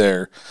 Greedy's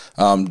there.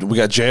 We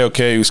got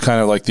JOK, who's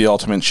kind of like the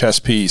ultimate chess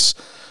piece.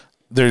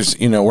 There's,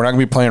 we're not going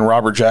to be playing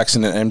Robert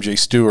Jackson and MJ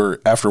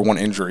Stewart after one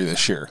injury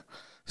this year.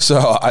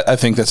 So I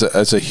think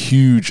that's a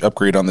huge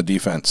upgrade on the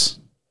defense.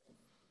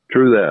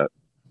 True that.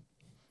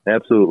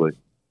 Absolutely.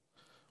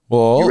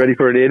 Well, you ready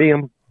for an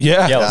idiom?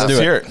 Yeah, let's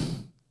hear it.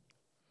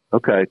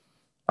 Okay.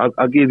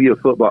 I'll give you a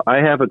football. I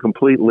have a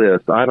complete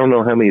list. I don't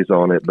know how many's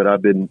on it, but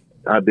I've been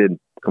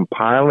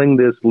compiling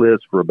this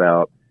list for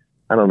about,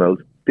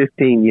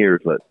 15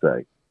 years, let's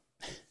say.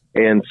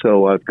 And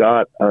so I've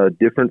got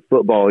different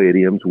football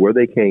idioms, where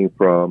they came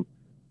from,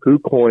 who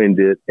coined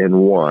it, and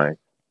why.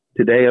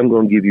 Today I'm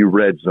going to give you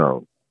red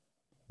zone.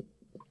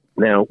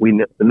 Now, we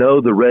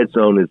know the red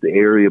zone is the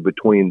area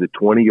between the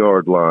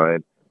 20-yard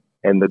line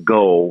and the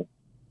goal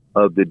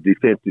of the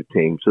defensive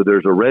team. So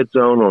there's a red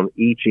zone on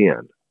each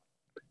end.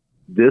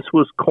 This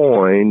was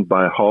coined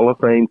by Hall of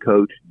Fame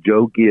coach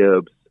Joe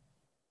Gibbs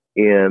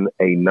in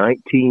a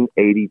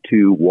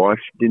 1982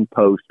 Washington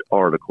Post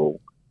article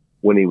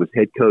when he was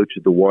head coach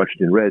of the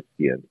Washington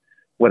Redskins.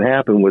 What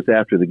happened was,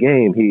 after the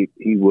game,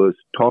 he was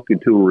talking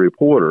to a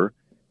reporter,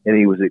 and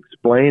he was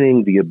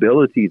explaining the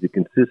ability to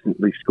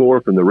consistently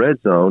score from the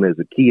red zone as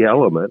a key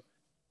element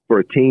for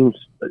a team's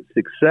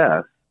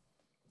success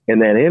in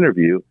that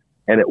interview.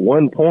 And at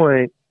one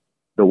point,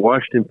 the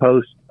Washington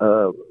Post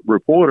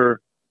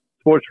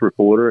sports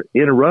reporter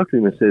interrupted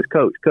him and says,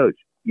 Coach,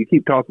 you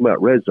keep talking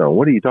about red zone.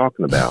 What are you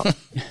talking about?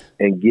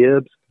 And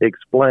Gibbs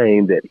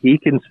explained that he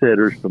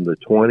considers from the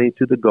 20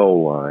 to the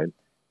goal line,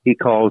 he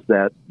calls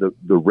that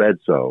the red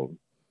zone.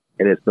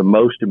 And it's the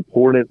most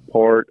important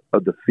part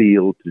of the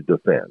field to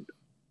defend.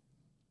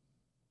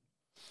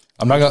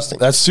 I'm not gonna.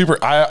 That's super.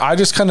 I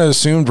just kind of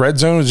assumed red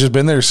zone has just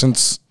been there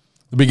since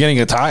the beginning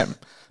of time.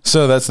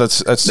 So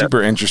that's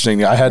super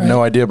interesting. I had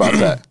no idea about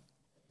that.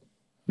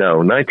 No,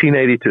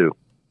 1982.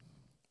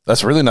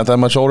 That's really not that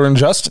much older than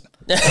Justin.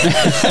 No.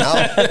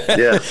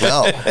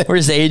 We're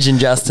just aging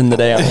Justin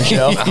today on the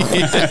show.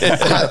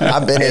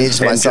 I've been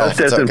aged myself.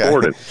 That's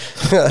important.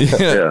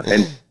 Yeah.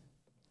 And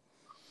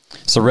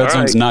so red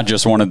zone's not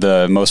just one of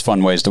the most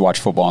fun ways to watch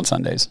football on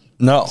Sundays.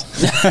 No.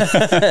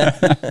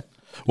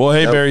 Well,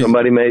 hey, Barry.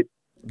 Somebody made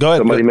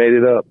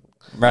it up.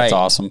 Right. That's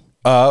awesome.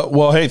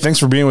 Well, hey, thanks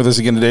for being with us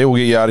again today. We'll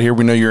get you out of here.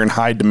 We know you're in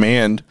high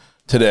demand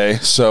today.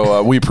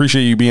 So we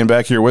appreciate you being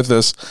back here with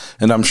us,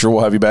 and I'm sure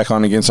we'll have you back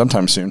on again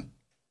sometime soon.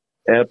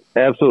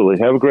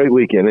 Absolutely. Have a great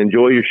weekend.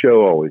 Enjoy your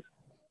show always.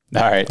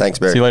 All right. Thanks,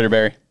 Barry. See you later,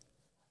 Barry.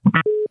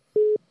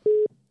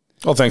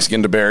 Well, thanks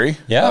again to Barry.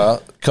 Yeah.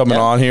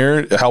 On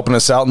here, helping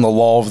us out in the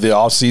lull of the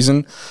off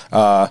season.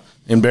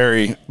 And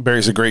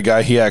Barry's a great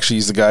guy.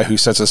 He's the guy who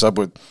sets us up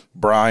with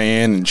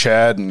Brian and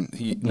Chad,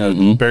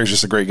 and Barry's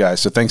just a great guy.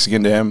 So thanks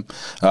again to him.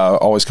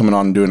 Always coming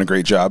on and doing a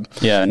great job.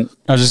 Yeah, and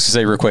I was just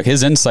gonna say real quick,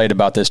 his insight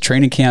about this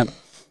training camp,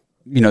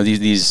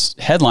 these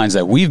headlines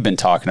that we've been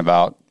talking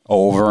about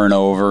over and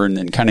over, and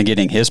then kind of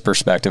getting his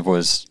perspective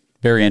was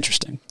very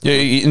interesting. Yeah,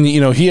 and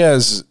he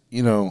has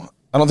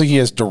I don't think he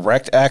has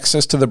direct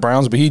access to the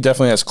Browns, but he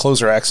definitely has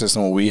closer access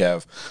than what we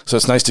have. So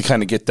it's nice to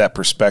kind of get that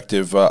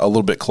perspective a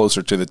little bit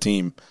closer to the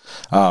team.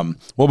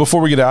 Well, before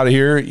we get out of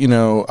here,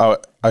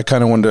 I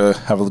kind of wanted to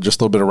have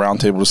just a little bit of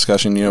roundtable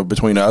discussion,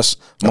 between us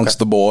amongst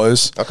the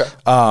boys. Okay.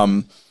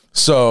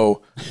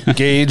 So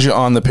Gage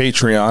on the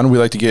Patreon, we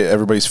like to get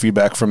everybody's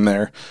feedback from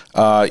there.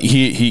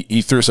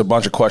 He threw us a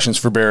bunch of questions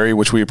for Barry,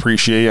 which we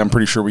appreciate. I'm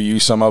pretty sure we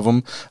use some of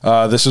them.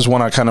 This is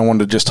one I kind of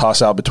wanted to just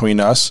toss out between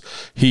us.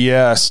 He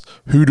asked,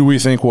 who do we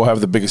think will have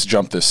the biggest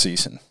jump this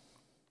season?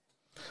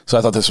 So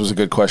I thought this was a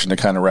good question to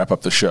kind of wrap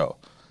up the show.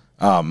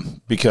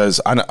 Because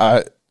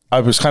I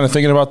was kind of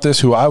thinking about this,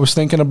 who I was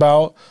thinking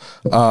about,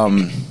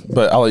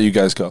 but I'll let you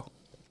guys go.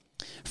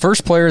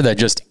 First player that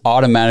just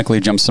automatically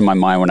jumps in my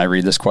mind when I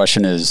read this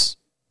question is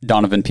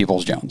Donovan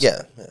Peoples-Jones.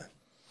 Yeah.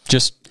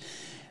 Just,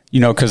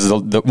 because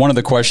one of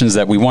the questions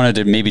that we wanted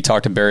to maybe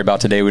talk to Barry about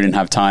today, we didn't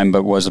have time,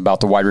 but was about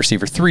the wide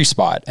receiver 3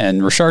 spot.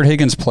 And Rashard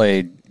Higgins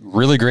played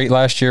really great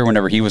last year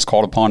whenever he was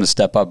called upon to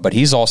step up, but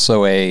he's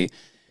also is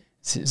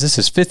this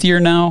his 5th year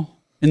now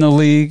in the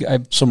league?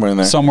 Somewhere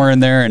in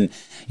there. And,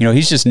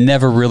 he's just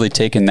never really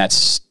taken that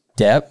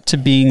step to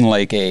being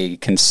like a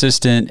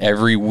consistent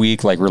every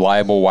week, like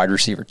reliable wide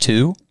receiver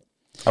 2.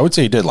 I would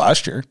say he did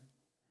last year.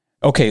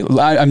 Okay,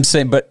 I'm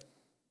saying, but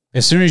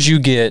as soon as you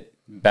get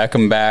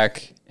Beckham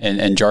back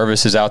and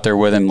Jarvis is out there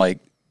with him, like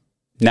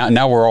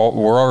now we're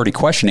already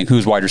questioning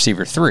who's wide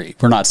receiver 3.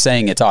 We're not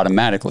saying it's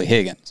automatically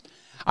Higgins.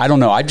 I don't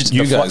know.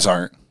 You guys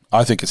aren't.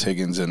 I think it's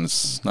Higgins, and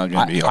it's not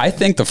going to be. I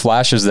think the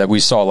flashes that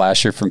we saw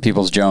last year from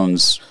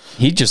Peoples-Jones,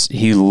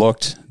 he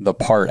looked the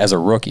part as a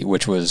rookie,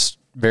 which was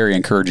very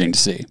encouraging to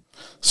see.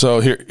 So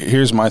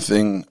here's my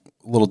thing,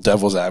 little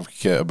devil's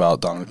advocate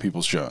about Donovan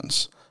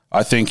Peoples-Jones.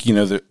 I think,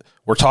 that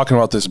we're talking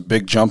about this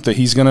big jump that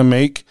he's going to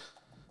make.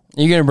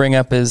 You're going to bring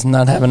up his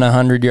not having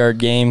 100-yard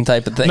game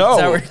type of thing.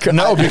 No,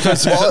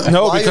 because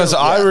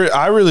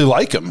I really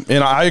like him,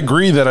 and I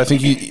agree that I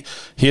think he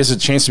has a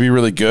chance to be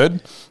really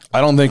good. I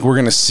don't think we're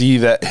going to see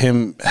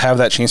him have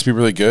that chance to be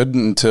really good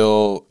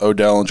until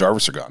Odell and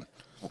Jarvis are gone.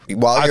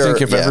 I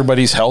think if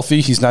everybody's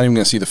healthy, he's not even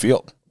going to see the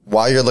field.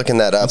 While you're looking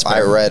that up,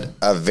 I read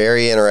a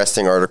very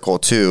interesting article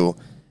too,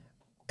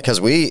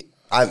 because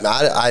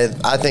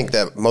I think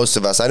that most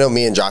of us, I know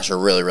me and Josh are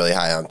really, really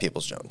high on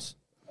Peoples-Jones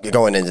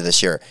going into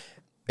this year.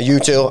 You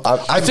too?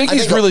 I think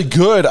he's really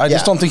good. I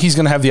just don't think he's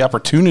going to have the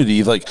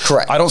opportunity.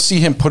 Correct. I don't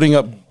see him putting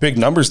up big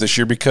numbers this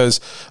year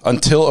because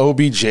until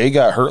OBJ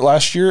got hurt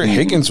last year,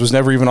 Higgins was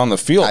never even on the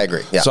field. I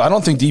agree. Yeah. So I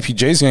don't think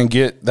DPJ is going to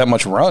get that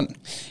much run.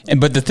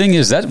 But the thing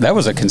is that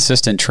was a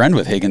consistent trend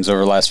with Higgins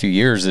over the last few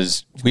years.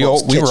 Is we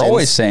were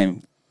always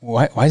saying,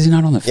 why is he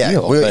not on the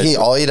field?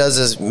 All he does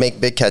is make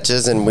big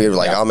catches, and we were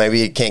like, oh, maybe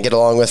he can't get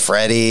along with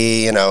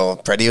Freddie.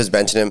 Freddie was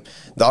benching him.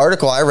 The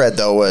article I read,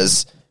 though,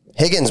 was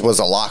Higgins was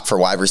a lock for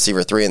wide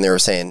receiver 3, and they were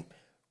saying,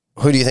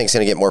 who do you think is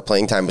going to get more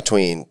playing time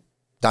between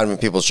Donovan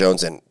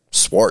Peoples-Jones and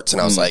Swartz?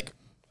 And I was like,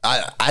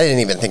 I didn't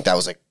even think that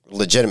was a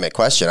legitimate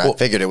question. I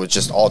figured it was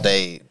just all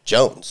day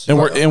Jones. And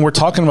we're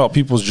talking about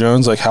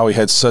Peoples-Jones, like how he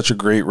had such a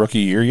great rookie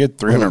year. He had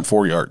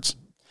 304 yards.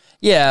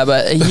 Yeah,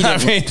 but he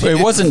didn't,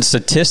 it wasn't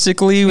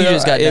statistically. You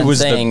just got done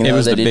saying it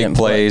was the that he big didn't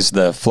plays,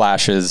 the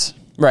flashes.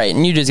 Right,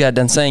 and you just got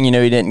done saying, he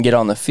didn't get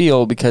on the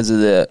field because of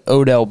the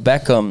Odell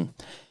Beckham,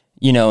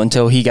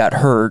 until he got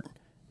hurt.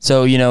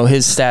 So,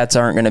 his stats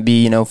aren't going to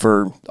be,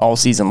 for all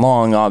season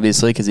long,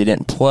 obviously, because he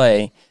didn't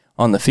play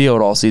on the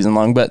field all season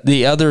long. But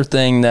the other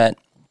thing that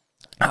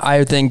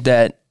I think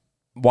that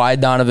why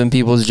Donovan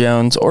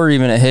Peoples-Jones or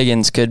even a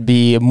Higgins could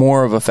be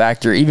more of a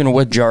factor, even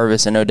with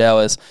Jarvis and Odell,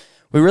 is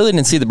we really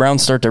didn't see the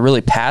Browns start to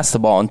really pass the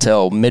ball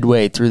until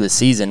midway through the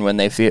season when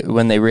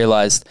they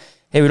realized,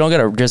 hey, we don't got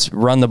to just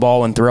run the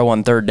ball and throw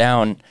on third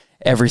down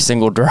every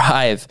single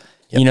drive.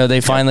 Yep.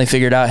 They finally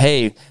figured out,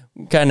 hey,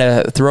 kind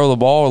of throw the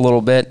ball a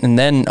little bit, and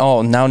then,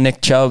 now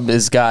Nick Chubb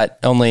has got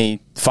only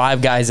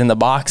 5 guys in the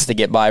box to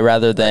get by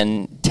rather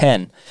than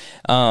 10.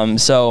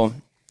 So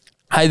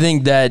I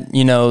think that,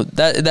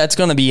 that's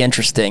going to be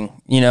interesting.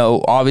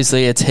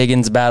 Obviously it's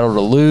Higgins' battle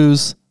to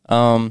lose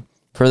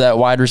for that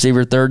wide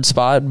receiver 3rd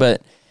spot,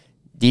 but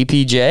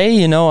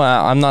DPJ,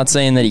 I'm not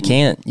saying that he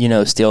can't,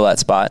 steal that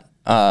spot.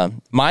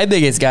 My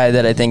biggest guy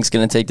that I think is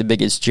going to take the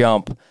biggest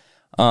jump,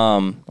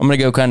 I'm going to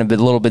go kind of a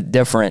little bit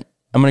different.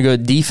 I'm going to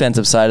go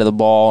defensive side of the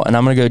ball, and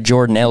I'm going to go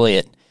Jordan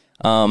Elliott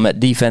at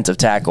defensive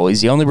tackle. He's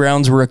the only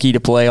Browns rookie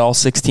to play all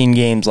 16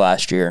 games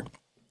last year.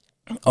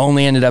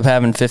 only ended up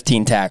having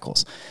 15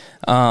 tackles.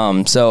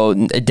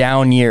 So a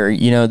down year.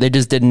 They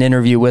just did an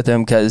interview with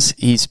him because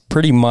he's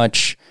pretty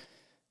much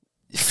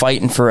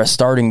fighting for a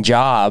starting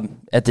job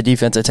at the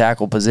defensive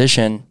tackle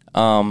position.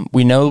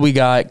 We know we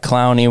got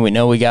Clowney. We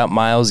know we got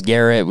Myles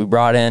Garrett. We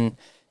brought in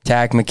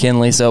Tack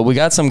McKinley. So we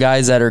got some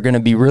guys that are going to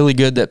be really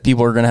good that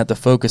people are going to have to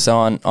focus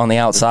on the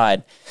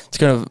outside. It's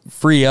going to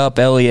free up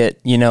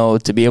Elliott,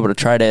 to be able to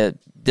try to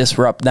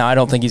disrupt. Now, I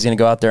don't think he's going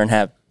to go out there and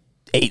have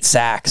 8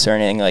 sacks or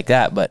anything like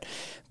that, but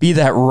be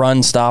that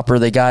run stopper,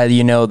 the guy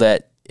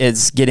that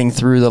is getting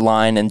through the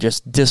line and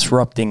just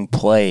disrupting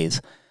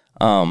plays.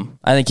 I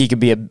think he could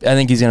be I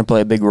think he's going to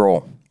play a big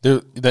role.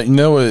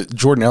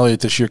 Jordan Elliott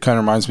this year kind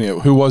of reminds me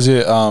of, who was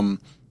it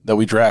that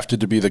we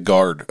drafted to be the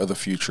guard of the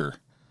future?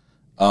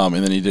 And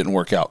then he didn't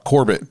work out.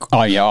 Corbett.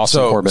 Oh, yeah,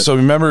 Austin Corbett. So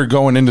remember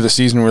going into the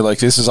season, we were like,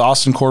 this is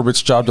Austin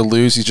Corbett's job to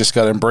lose. He's just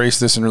got to embrace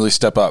this and really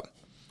step up.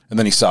 And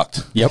then he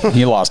sucked. Yep,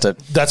 he lost it.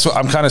 That's what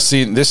I'm kind of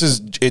seeing.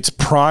 It's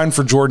prime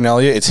for Jordan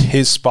Elliott. It's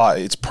his spot.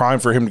 It's prime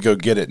for him to go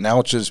get it.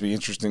 Now it's just be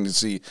interesting to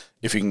see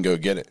if he can go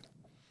get it.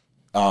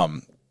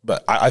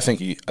 But I think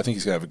he's going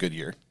to have a good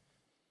year.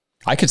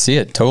 I could see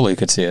it. Totally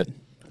could see it.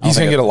 He's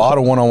going to get a lot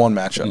of one-on-one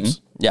matchups.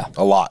 Mm-hmm. Yeah.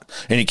 A lot.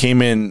 And he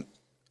came in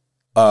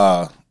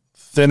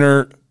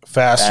thinner,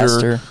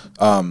 faster.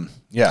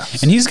 Yeah.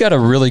 And he's got a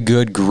really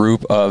good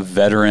group of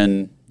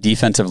veteran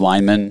defensive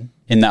linemen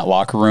in that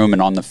locker room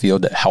and on the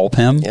field that help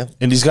him. Yeah.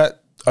 And he's got,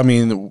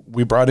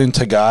 we brought in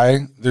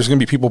Tagai. There's going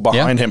to be people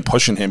behind him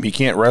pushing him. He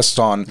can't rest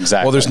on,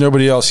 well, there's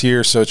nobody else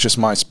here, so it's just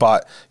my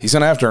spot. He's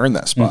going to have to earn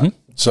that spot.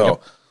 Mm-hmm.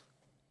 So,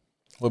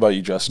 what about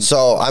you, Justin?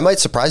 So, I might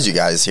surprise you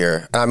guys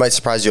here, and I might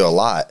surprise you a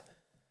lot.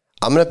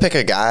 I'm going to pick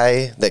a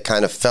guy that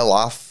kind of fell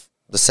off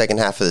the second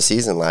half of the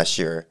season last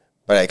year,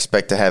 but I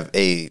expect to have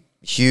a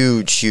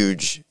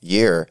huge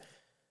year.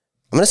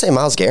 I'm going to say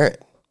Myles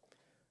Garrett.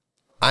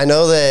 I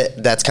know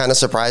that's kind of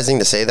surprising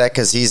to say that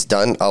because he's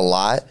done a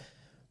lot,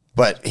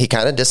 but he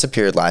kind of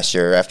disappeared last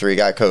year after he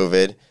got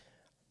COVID.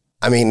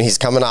 He's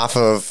coming off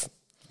of,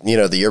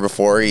 the year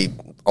before he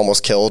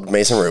almost killed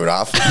Mason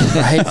Rudolph.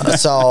 Right.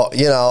 So,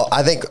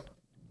 I think,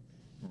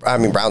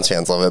 Browns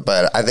fans love it,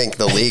 but I think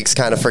the league's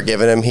kind of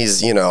forgiven him.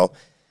 He's,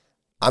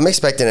 I'm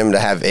expecting him to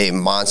have a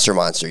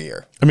monster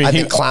year. I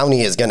think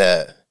Clowney is going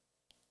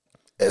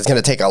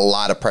to take a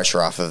lot of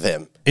pressure off of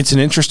him. It's an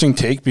interesting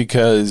take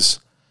because,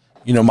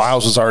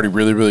 Myles was already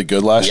really, really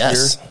good last year.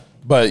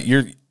 But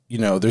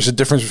there's a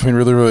difference between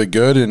really, really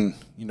good and,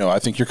 I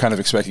think you're kind of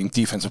expecting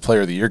defensive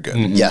player of the year good.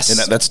 Mm-hmm. Yes.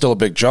 And that's still a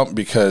big jump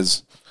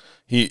because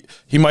he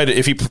might,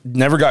 if he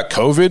never got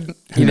COVID,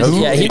 who knows?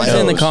 Yeah, he was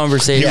in the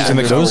conversation. He was in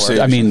the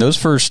conversation. Those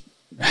first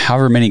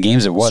however many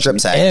games it was, strip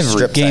sack,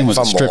 every game was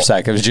fumble. A strip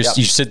sack. It was just,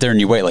 you sit there and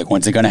you wait, like,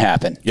 when's it going to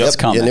happen? Yep. It's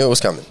coming. You knew it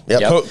was coming.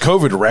 Yep.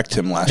 COVID wrecked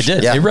him last year.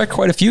 It did. Yeah. It wrecked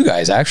quite a few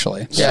guys,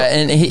 actually. Yeah,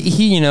 and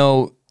he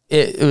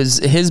it was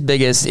his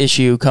biggest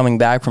issue coming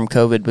back from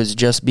COVID was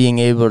just being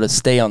able to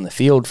stay on the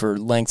field for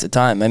lengths of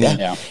time.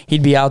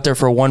 He'd be out there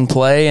for one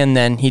play and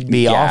then he'd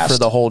be off for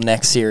the whole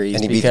next series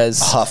and he'd because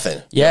be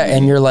huffing. Yeah,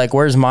 and you're like,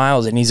 where's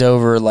Myles? And he's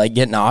over like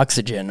getting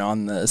oxygen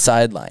on the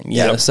sideline.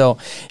 Yeah, so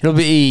it'll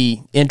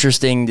be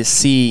interesting to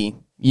see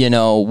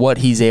what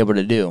he's able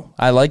to do.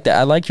 I like that.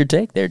 I like your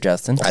take there,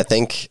 Justin. I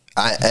think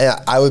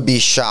I would be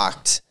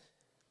shocked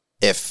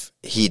if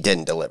he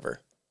didn't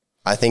deliver.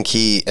 I think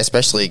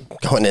especially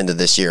going into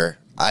this year,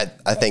 I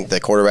think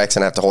the quarterback's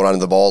going to have to hold on to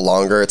the ball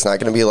longer. It's not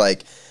going to be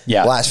like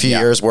the last few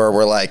years where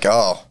we're like,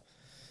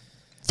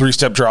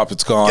 3-step drop,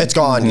 it's gone. It's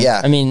gone,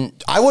 yeah.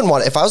 I wouldn't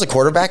want, if I was a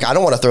quarterback, I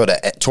don't want to throw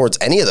it towards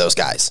any of those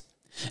guys.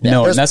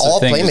 No, There's and that's all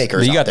the thing.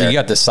 Playmakers You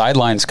got the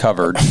sidelines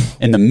covered.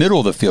 In the middle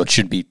of the field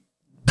should be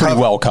pretty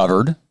well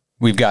covered.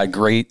 We've got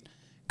great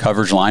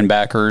coverage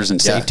linebackers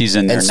and safeties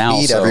in there and now.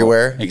 Speed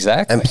everywhere.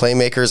 Exactly. And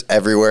playmakers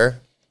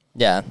everywhere.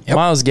 Yeah.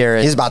 Myles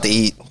Garrett. He's about to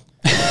eat.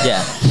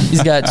 Yeah.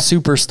 He's got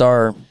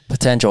superstar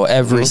potential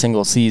every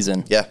single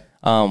season. Yeah.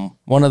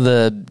 One of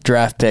the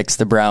draft picks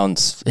the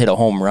Browns hit a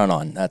home run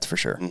on, that's for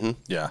sure. Mm-hmm.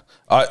 Yeah.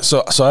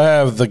 So I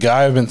have the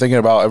guy I've been thinking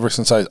about ever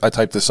since I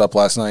typed this up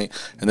last night.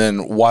 And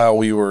then while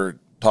we were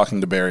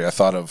talking to Barry, I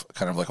thought of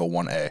kind of like a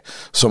 1A.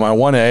 So my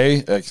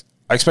 1A,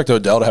 I expect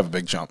Odell to have a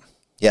big jump.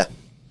 Yeah.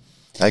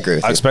 I agree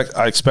with you.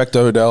 I expect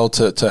Odell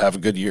to have a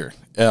good year.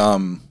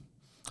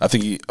 I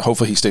think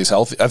hopefully he stays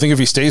healthy. I think if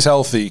he stays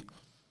healthy,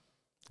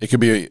 it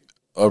could be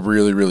a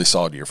really, really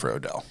solid year for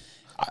Odell.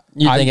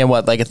 You're thinking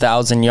what, like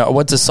 1,000 yards?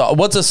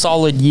 What's a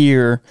solid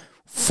year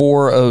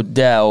for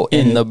Odell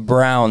in the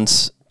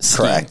Browns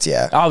scheme? Correct,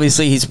 yeah.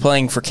 Obviously, he's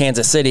playing for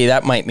Kansas City.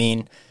 That might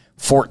mean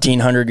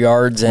 1,400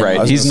 yards. And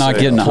right, he's not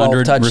getting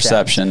 100 touchdowns.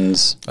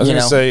 Receptions. I was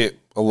going to say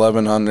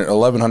 1,100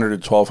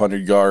 to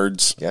 1,200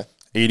 yards,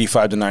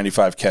 85 to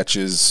 95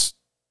 catches,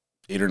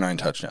 8 or 9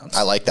 touchdowns.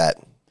 I like that.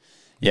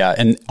 Yeah,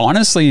 and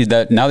honestly,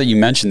 that now that you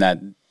mentioned that,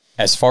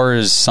 as far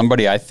as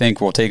somebody I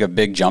think will take a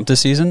big jump this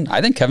season,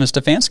 I think Kevin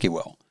Stefanski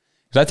will.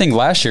 Because I think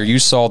last year you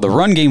saw the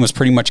run game was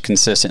pretty much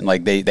consistent.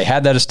 Like they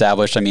had that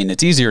established. I mean,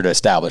 it's easier to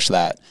establish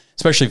that,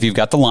 especially if you've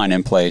got the line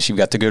in place, you've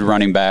got the good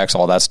running backs,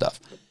 all that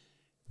stuff.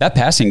 that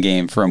passing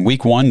game from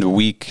week 1 to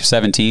week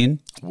 17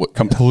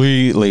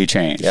 completely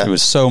changed. Yeah. It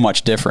was so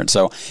much different.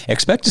 So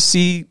expect to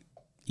see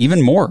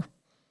even more,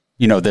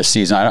 this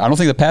season. I don't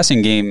think the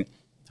passing game,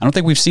 I don't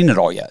think we've seen it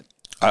all yet.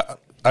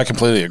 I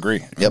completely agree.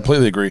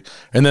 Completely agree.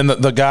 And then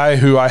the guy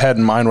who I had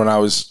in mind when I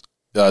was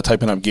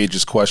typing up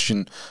Gage's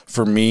question,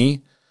 for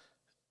me,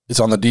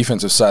 is on the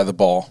defensive side of the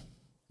ball,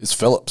 is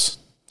Phillips.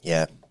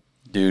 Yeah.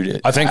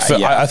 Dude, I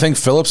think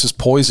Phillips is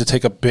poised to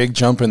take a big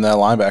jump in that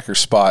linebacker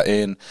spot.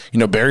 And,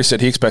 Barry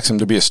said he expects him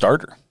to be a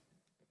starter.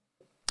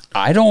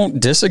 I don't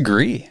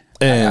disagree.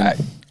 And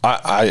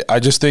I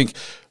just think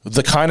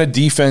the kind of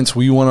defense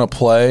we want to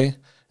play,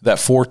 that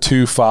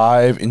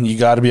 4-2-5, and you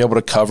got to be able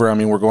to cover. I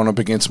mean, we're going up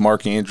against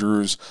Mark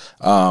Andrews.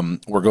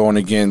 We're going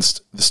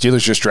against the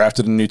Steelers just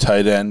drafted a new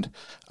tight end.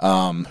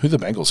 Who the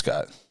Bengals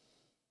got?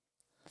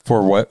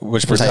 For what?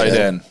 Which For tight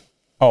end?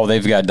 Oh,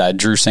 they've got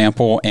Drew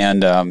Sample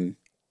and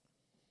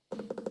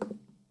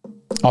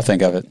I'll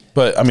think of it.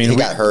 But I mean, he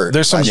got hurt.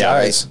 There's some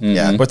guys,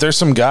 yeah. But there's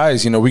some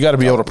guys. We got to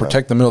be able to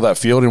protect the middle of that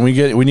field, and we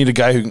need a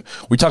guy who.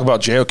 We talk about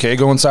JOK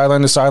going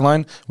sideline to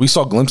sideline. We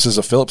saw glimpses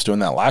of Phillips doing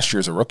that last year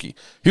as a rookie.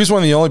 He was one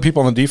of the only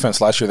people on the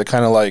defense last year that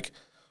kind of like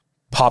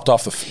popped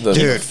off the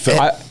dude.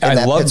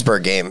 I love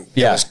Pittsburgh game.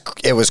 Yeah,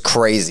 it was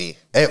crazy.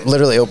 It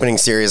literally opening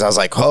series. I was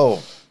like,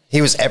 oh,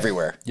 he was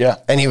everywhere. Yeah,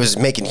 and he was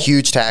making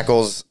huge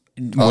tackles.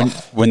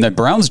 When the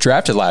Browns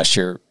drafted last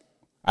year,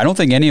 I don't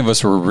think any of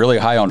us were really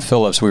high on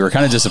Phillips. We were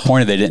kind of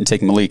disappointed they didn't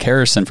take Malik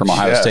Harrison from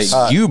Ohio State.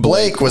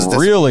 Blake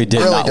really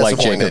did not like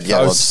Jacob Phillips.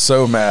 I was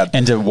so mad.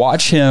 And to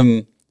watch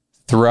him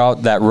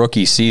throughout that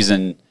rookie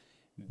season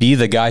be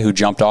the guy who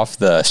jumped off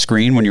the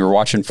screen when you were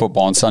watching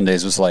football on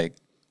Sundays was like,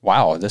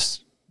 wow,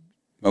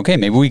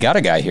 maybe we got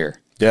a guy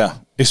here. Yeah,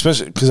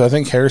 especially because I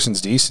think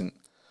Harrison's decent.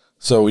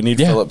 So we need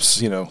Phillips,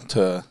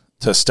 to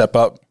step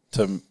up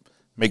to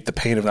make the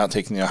pain of not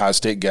taking the Ohio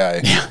State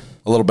guy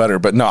a little better.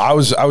 But no, I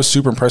was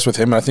super impressed with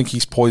him, and I think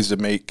he's poised to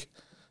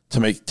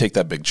take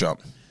that big jump.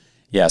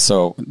 Yeah.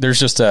 So there's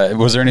just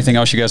was there anything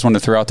else you guys wanted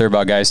to throw out there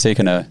about guys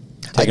taking a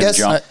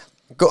jump?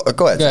 Go ahead.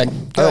 Go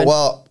ahead.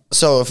 Well,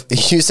 so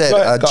if you said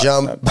a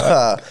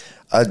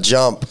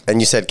jump,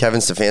 and you said Kevin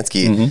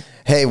Stefanski,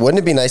 hey, wouldn't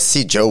it be nice to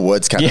see Joe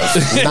Woods kind of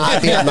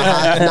not be on the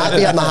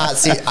hot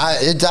seat?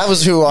 That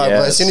was who I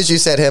was. As soon as you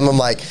said him, I'm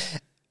like,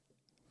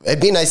 it'd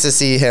be nice to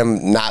see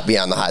him not be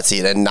on the hot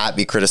seat and not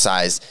be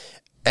criticized.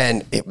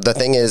 And the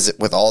thing is,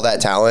 with all that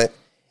talent,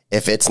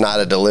 if it's not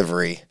a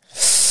delivery,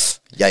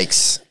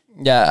 yikes.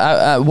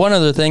 Yeah, one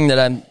other thing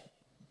the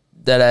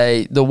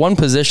one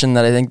position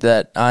that I think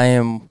that I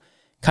am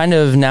kind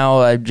of now,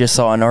 I just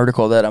saw an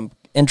article that I'm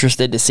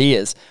interested to see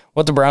is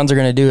what the Browns are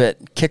going to do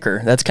at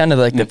kicker. That's kind of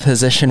like the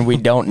position we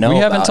don't know. We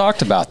haven't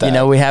talked about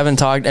that. We haven't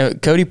talked.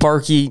 Cody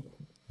Parkey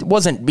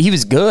he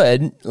was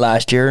good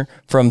last year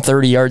from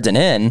 30 yards and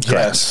in.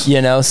 Yes.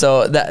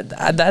 So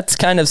that's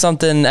kind of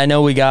something. I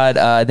know we got,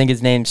 I think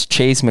his name's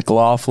Chase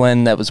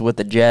McLaughlin that was with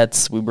the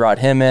Jets. We brought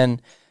him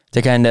in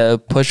to kind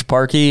of push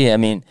Parkey. I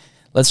mean,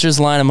 let's just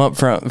line him up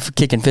for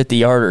kicking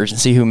 50-yarders and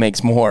see who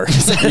makes more.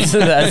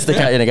 That's the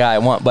kind of guy I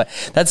want. But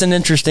that's an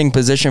interesting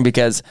position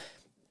because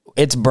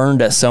it's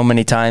burned us so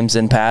many times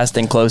in past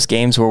in close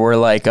games where we're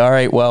like, all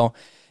right, well,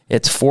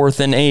 it's 4th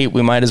and 8.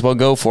 We might as well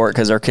go for it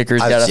because our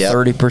kicker's got a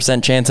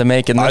 30% chance of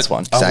making this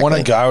one. Exactly. I want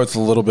a guy with a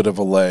little bit of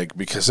a leg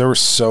because there were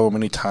so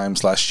many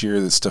times last year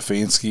that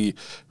Stefanski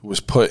was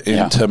put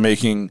into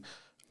making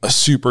a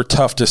super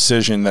tough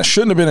decision that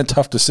shouldn't have been a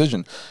tough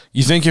decision.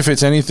 You think if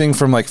it's anything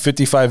from like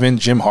 55 in,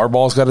 Jim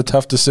Harbaugh's got a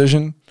tough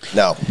decision?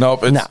 No.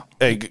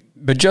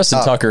 But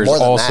Justin Tucker is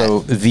also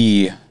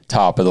the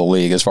top of the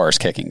league as far as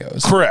kicking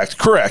goes.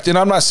 Correct. And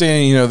I'm not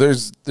saying,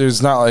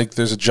 there's not like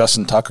there's a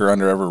Justin Tucker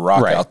under every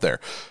rock out there.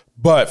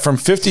 But from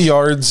 50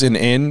 yards and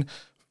in,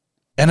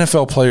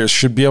 NFL players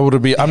should be able to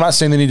be, I'm not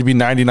saying they need to be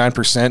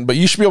 99%, but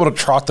you should be able to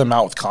trot them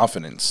out with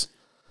confidence.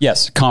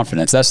 Yes,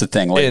 confidence. That's the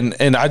thing.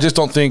 And I just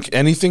don't think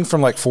anything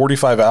from like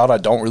 45 out, I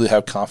don't really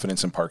have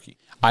confidence in Parkey.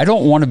 I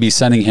don't want to be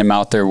sending him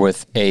out there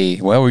with we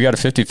got a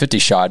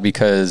 50-50 shot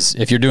because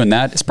if you're doing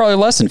that, it's probably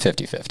less than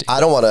 50-50. I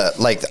don't want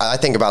to, I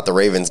think about the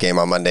Ravens game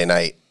on Monday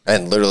night,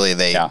 and literally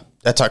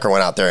that Tucker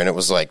went out there and it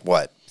was like,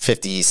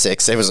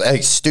 56? It was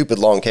a stupid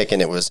long kick,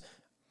 and it was,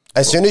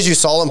 as soon as you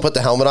saw him put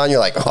the helmet on, you're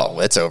like, oh,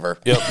 it's over.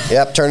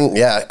 Yep,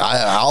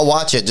 I'll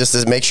watch it just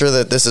to make sure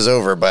that this is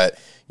over, but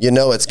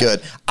it's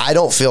good. I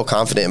don't feel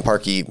confident in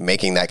Parkey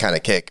making that kind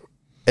of kick,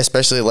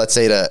 especially, let's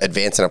say, to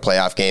advance in a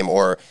playoff game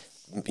or,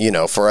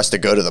 for us to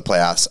go to the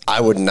playoffs.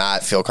 I would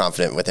not feel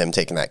confident with him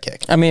taking that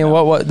kick. I mean,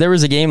 there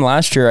was a game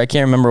last year, I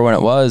can't remember when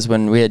it was,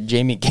 when we had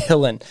Jamie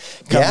Gillen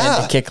come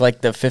in to kick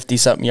like the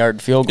 50-something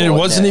yard field goal. It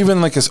wasn't even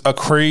like a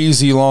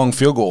crazy long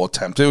field goal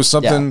attempt. It was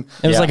something.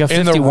 It was like a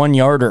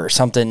 51-yarder or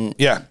something.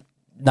 Yeah.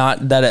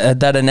 Not that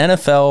an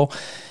NFL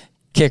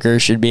kicker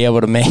should be able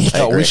to make.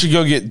 We should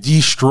go get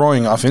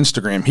Destroying off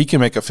Instagram. He can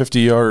make a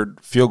 50-yard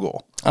field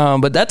goal.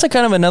 But that's a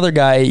kind of another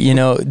guy,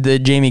 the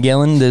Jamie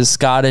Gillen, the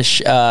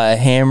Scottish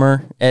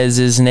Hammer, as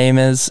his name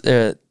is.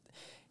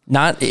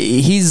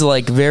 He's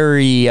like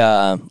very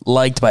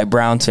liked by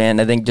Browns fan.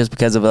 I think just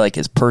because of like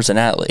his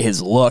personality,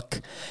 his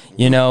look.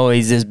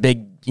 He's this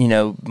big,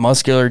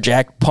 muscular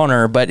jack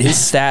punter, but his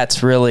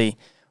stats really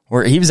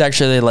were. He was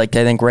actually like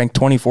I think ranked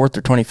 24th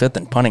or 25th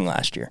in punting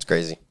last year. It's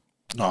crazy.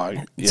 Oh,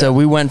 yeah. So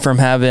we went from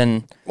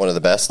having one of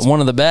the best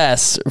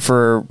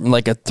for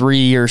like a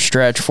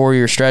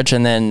 4-year stretch,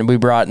 and then we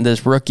brought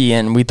this rookie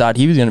in. We thought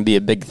he was going to be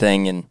a big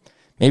thing, and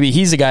maybe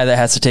he's a guy that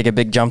has to take a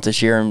big jump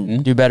this year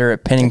and do better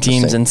at pinning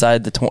teams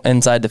inside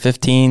the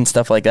 15,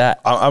 stuff like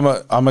that.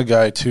 I'm a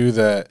guy too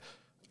that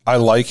I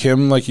like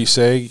him, like you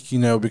say,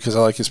 because I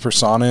like his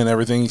persona and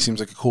everything. He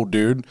seems like a cool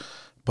dude,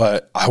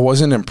 but I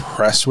wasn't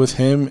impressed with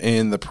him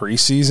in the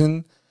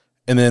preseason.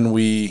 And then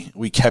we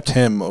kept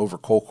him over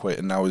Colquitt,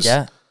 and I was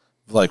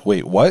like,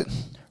 wait, what?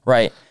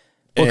 Right.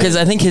 Well, because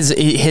I think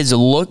his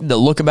look, the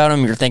look about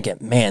him, you're thinking,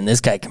 man, this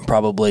guy can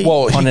probably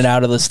punt it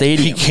out of the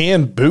stadium. He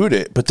can boot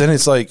it, but then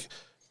it's like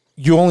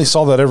you only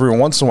saw that every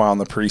once in a while in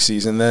the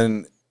preseason.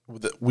 Then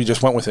we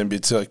just went with him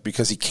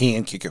because he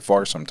can kick it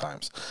far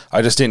sometimes.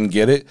 I just didn't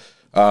get it.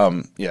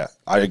 I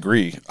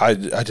agree. I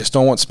just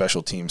don't want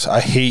special teams.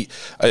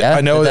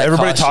 I know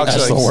everybody talks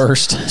that's like the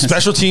worst.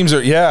 Special teams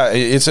are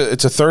it's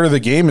a third of the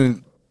game,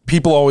 and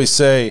people always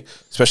say,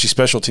 especially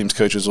special teams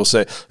coaches will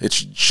say,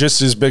 it's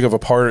just as big of a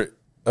part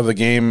of the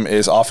game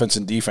as offense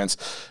and defense.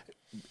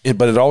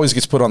 But it always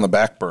gets put on the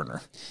back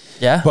burner.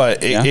 Yeah.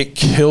 But it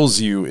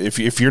kills you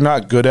if you're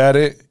not good at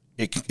it.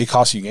 It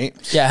costs you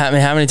games. Yeah, I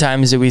mean, how many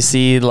times did we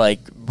see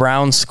like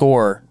Browns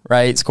score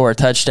a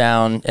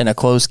touchdown in a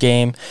close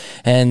game,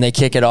 and they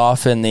kick it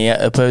off, and the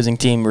opposing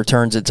team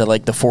returns it to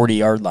like the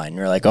 40-yard line.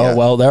 You're like,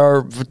 well, there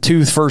are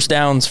 2 first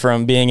downs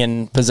from being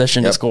in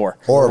position to score.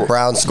 Or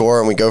Browns score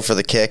and we go for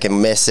the kick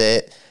and miss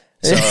it.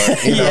 So,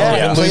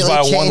 lose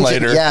by 1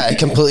 later. Yeah, it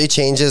completely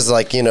changes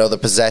the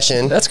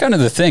possession. That's kind of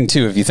the thing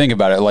too, if you think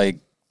about it, like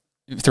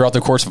throughout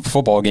the course of a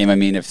football game. I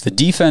mean, if the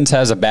defense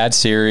has a bad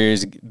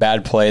series,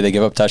 bad play, they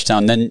give up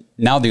touchdown, then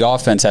now the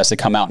offense has to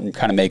come out and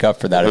kind of make up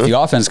for that. If the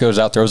offense goes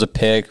out, throws a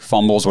pick,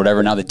 fumbles,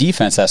 whatever, now the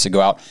defense has to go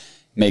out,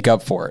 make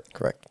up for it.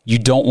 Correct. You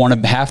don't want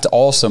to have to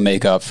also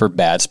make up for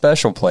bad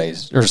special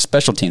plays or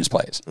special teams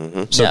plays.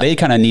 So they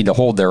kind of need to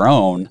hold their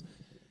own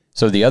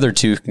so the other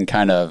two can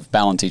kind of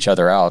balance each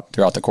other out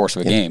throughout the course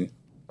of a game.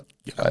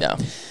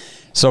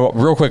 So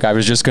real quick, I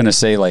was just going to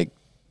say, like,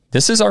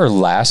 this is our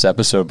last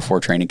episode before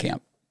training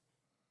camp.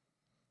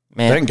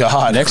 Man. Thank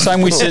God. Next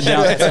time we sit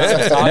down,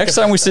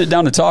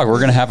 to talk, we're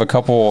going to have a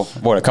couple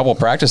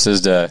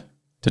practices to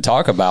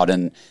talk about,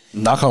 and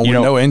knock on wood,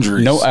 no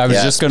injuries. No, I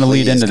was just going to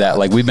lead into that.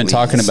 Like, we've been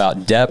talking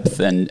about depth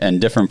and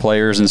different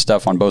players and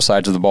stuff on both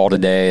sides of the ball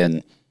today,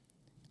 and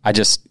I'm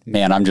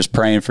just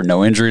praying for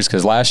no injuries,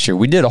 because last year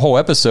we did a whole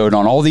episode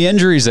on all the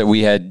injuries that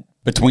we had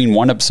between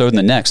one episode and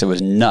the next. It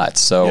was nuts.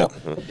 So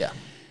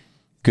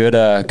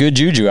good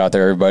juju out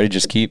there, everybody.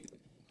 Just keep.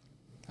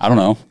 I don't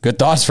know. Good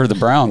thoughts for the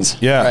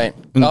Browns. Yeah.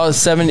 Right.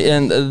 70,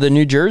 and the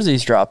New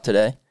Jerseys dropped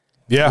today.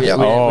 Yeah. We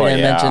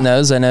didn't mention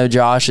those. I know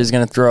Josh is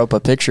going to throw up a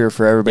picture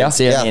for everybody to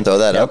see. Yeah, throw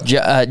that up.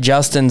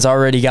 Justin's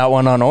already got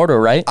one on order,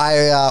 right?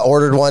 I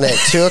ordered one at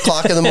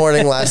 2:00 in the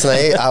morning last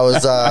night.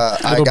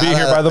 It'll be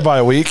here by the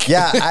bye week.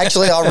 Yeah,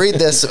 actually, I'll read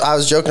this. I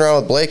was joking around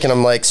with Blake, and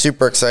I'm like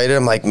super excited.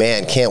 I'm like,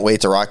 man, can't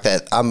wait to rock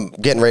that. I'm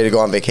getting ready to go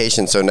on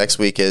vacation, so next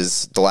week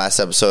is the last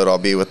episode. I'll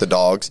be with the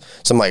Dogs.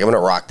 So I'm like, I'm going to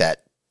rock that.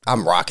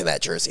 I'm rocking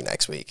that jersey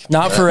next week.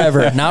 Not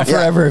forever. Not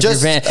forever.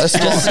 Just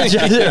if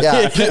you're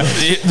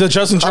The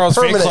Justin Charles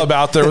fan club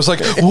out there was like,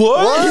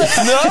 what?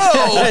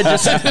 No.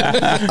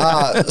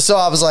 So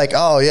I was like,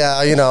 oh, yeah,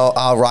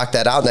 I'll rock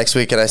that out next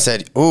week. And I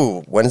said,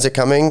 ooh, when is it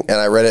coming? And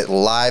I read it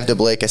live to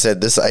Blake. I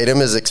said, this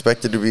item is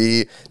expected to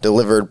be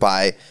delivered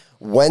by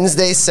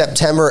Wednesday,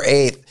 September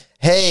 8th.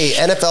 Hey,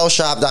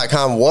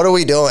 NFLshop.com, what are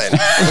we doing?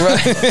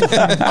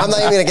 I'm not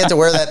even going to get to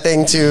wear that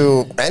thing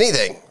to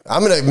anything.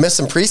 I'm going to miss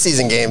some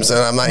preseason games, and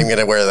I'm not even going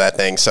to wear that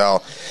thing.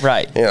 So,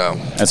 right.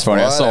 That's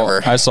funny.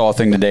 I saw a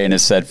thing today, and it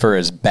said, for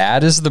as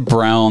bad as the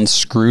Browns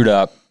screwed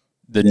up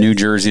the New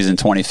Jerseys in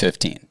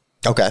 2015,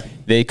 okay,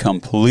 they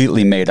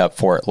completely made up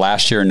for it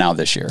last year and now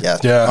this year. Yeah.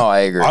 Oh, I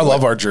agree. I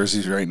love our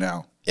jerseys right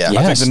now. Yeah,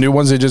 I think the new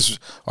ones, they just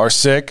are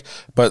sick,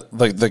 but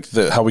like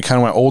how we kind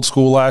of went old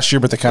school last year,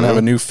 but they kind of have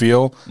a new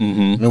feel. I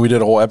mean, we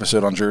did a whole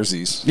episode on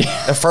jerseys.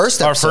 Our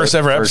first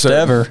ever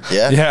episode.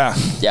 Yeah.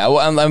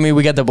 Well, I mean,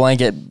 we got the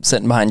blanket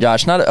sitting behind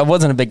Josh. I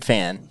wasn't a big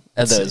fan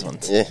of those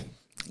ones. Yeah.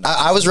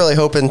 I was really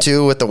hoping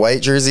too with the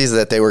white jerseys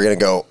that they were going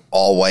to go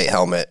all white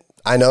helmet.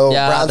 I know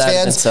Browns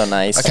fans. So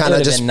nice. I kind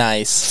of just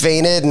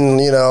fainted, and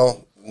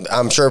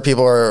I'm sure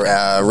people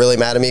are really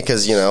mad at me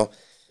because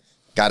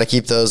got to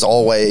keep those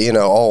all white,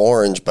 all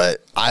orange,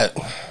 but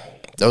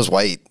those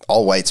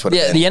all whites would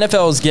have been. The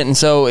NFL is getting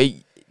the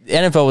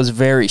NFL was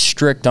very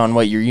strict on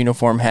what your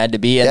uniform had to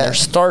be, and they're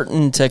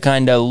starting to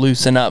kind of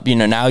loosen up.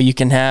 Now you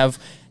can have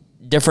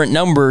different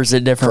numbers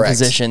at different Correct.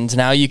 positions.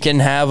 Now you can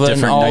have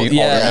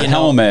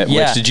helmet.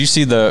 Which did you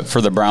see for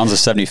the Browns, the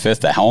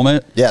 75th, the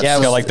helmet? Yeah, It's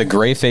got like the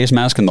gray face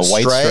mask and the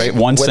white stripe,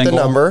 one with single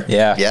the number.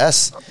 Yeah.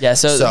 Yes. Yeah,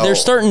 so they're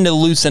starting to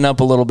loosen up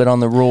a little bit on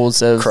the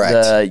rules of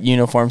the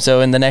uniform. So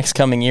in the next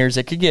coming years,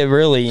 it could get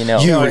really,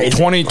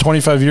 20,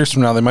 25 years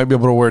from now, they might be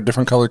able to wear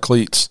different colored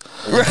cleats.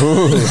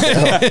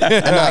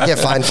 And not get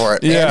fined for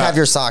it. Yeah. And have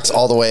your socks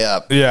all the way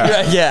up.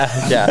 Yeah.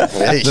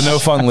 The no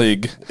fun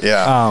league.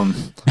 Yeah. All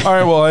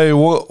right. Well, hey,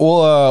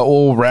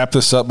 we'll wrap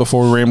this up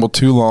before we ramble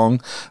too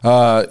long.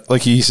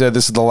 Like he said,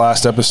 this is the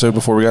last episode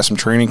before we got some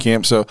training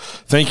camp. So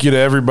thank you to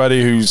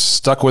everybody who's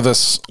stuck with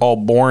us all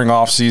boring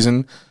off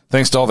season.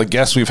 Thanks to all the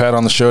guests we've had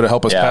on the show to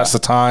help us pass the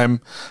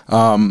time.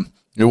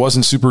 It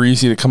wasn't super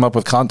easy to come up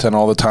with content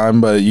all the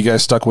time, but you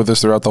guys stuck with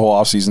us throughout the whole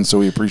off season, so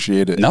we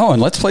appreciate it. No, and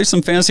let's play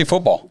some fantasy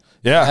football.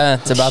 Yeah.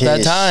 It's about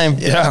that time.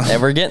 Yeah.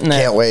 And we're getting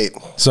there. Can't wait.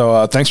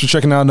 So thanks for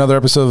checking out another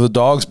episode of The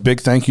Dogs.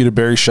 Big thank you to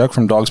Barry Shuck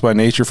from Dogs by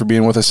Nature for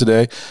being with us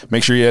today.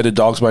 Make sure you head to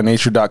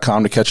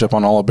dogsbynature.com to catch up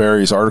on all of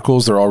Barry's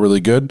articles. They're all really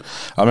good.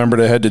 Remember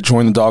to head to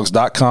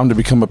jointhedogs.com to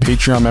become a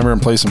Patreon member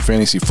and play some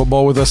fantasy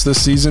football with us this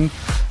season.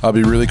 It'll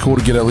be really cool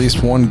to get at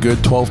least one good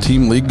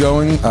 12-team league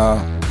going.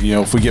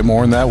 If we get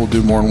more than that, we'll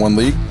do more in one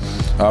league.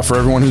 For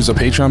everyone who's a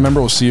Patreon member,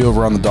 we'll see you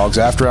over on the Dogs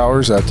After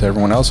Hours. To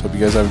everyone else, hope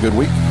you guys have a good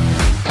week.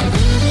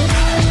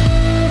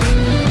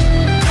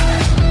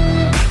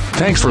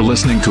 Thanks for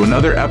listening to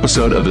another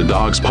episode of the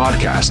Dogs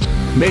Podcast.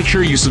 Make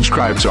sure you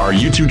subscribe to our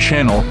YouTube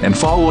channel and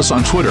follow us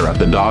on Twitter at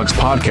the Dogs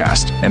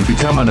Podcast and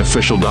become an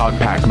official Dog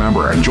Pack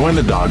member at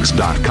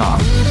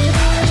jointhedogs.com.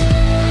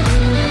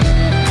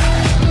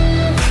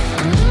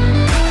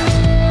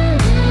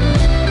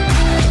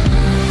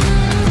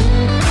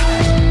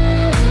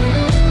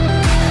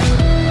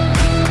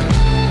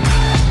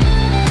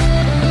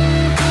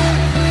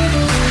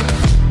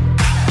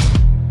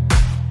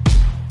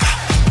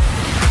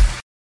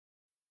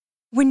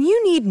 When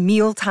you need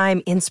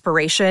mealtime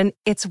inspiration,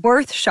 it's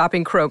worth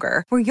shopping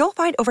Kroger, where you'll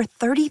find over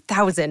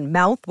 30,000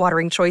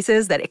 mouth-watering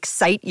choices that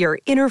excite your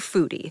inner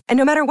foodie. And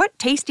no matter what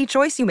tasty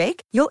choice you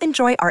make, you'll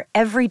enjoy our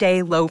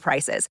everyday low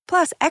prices,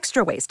 plus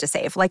extra ways to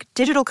save, like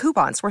digital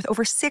coupons worth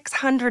over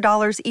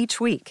 $600 each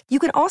week. You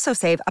can also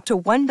save up to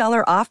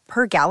 $1 off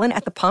per gallon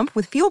at the pump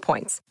with fuel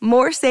points.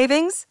 More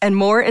savings and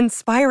more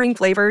inspiring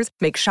flavors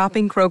make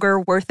shopping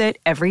Kroger worth it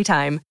every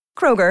time.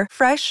 Kroger,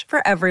 fresh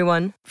for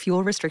everyone.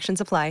 Fuel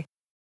restrictions apply.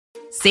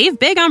 Save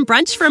big on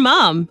brunch for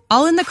mom,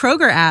 all in the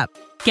Kroger app.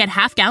 Get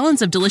half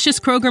gallons of delicious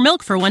Kroger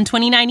milk for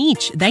 $1.29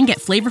 each. Then get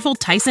flavorful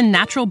Tyson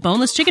natural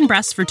boneless chicken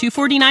breasts for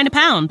 $2.49 a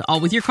pound,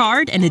 all with your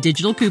card and a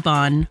digital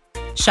coupon.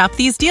 Shop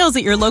these deals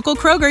at your local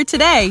Kroger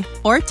today,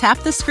 or tap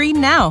the screen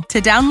now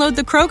to download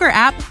the Kroger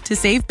app to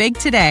save big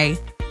today.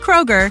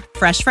 Kroger,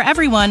 fresh for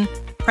everyone.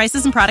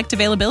 Prices and product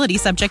availability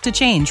subject to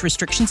change.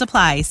 Restrictions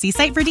apply. See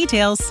site for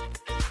details.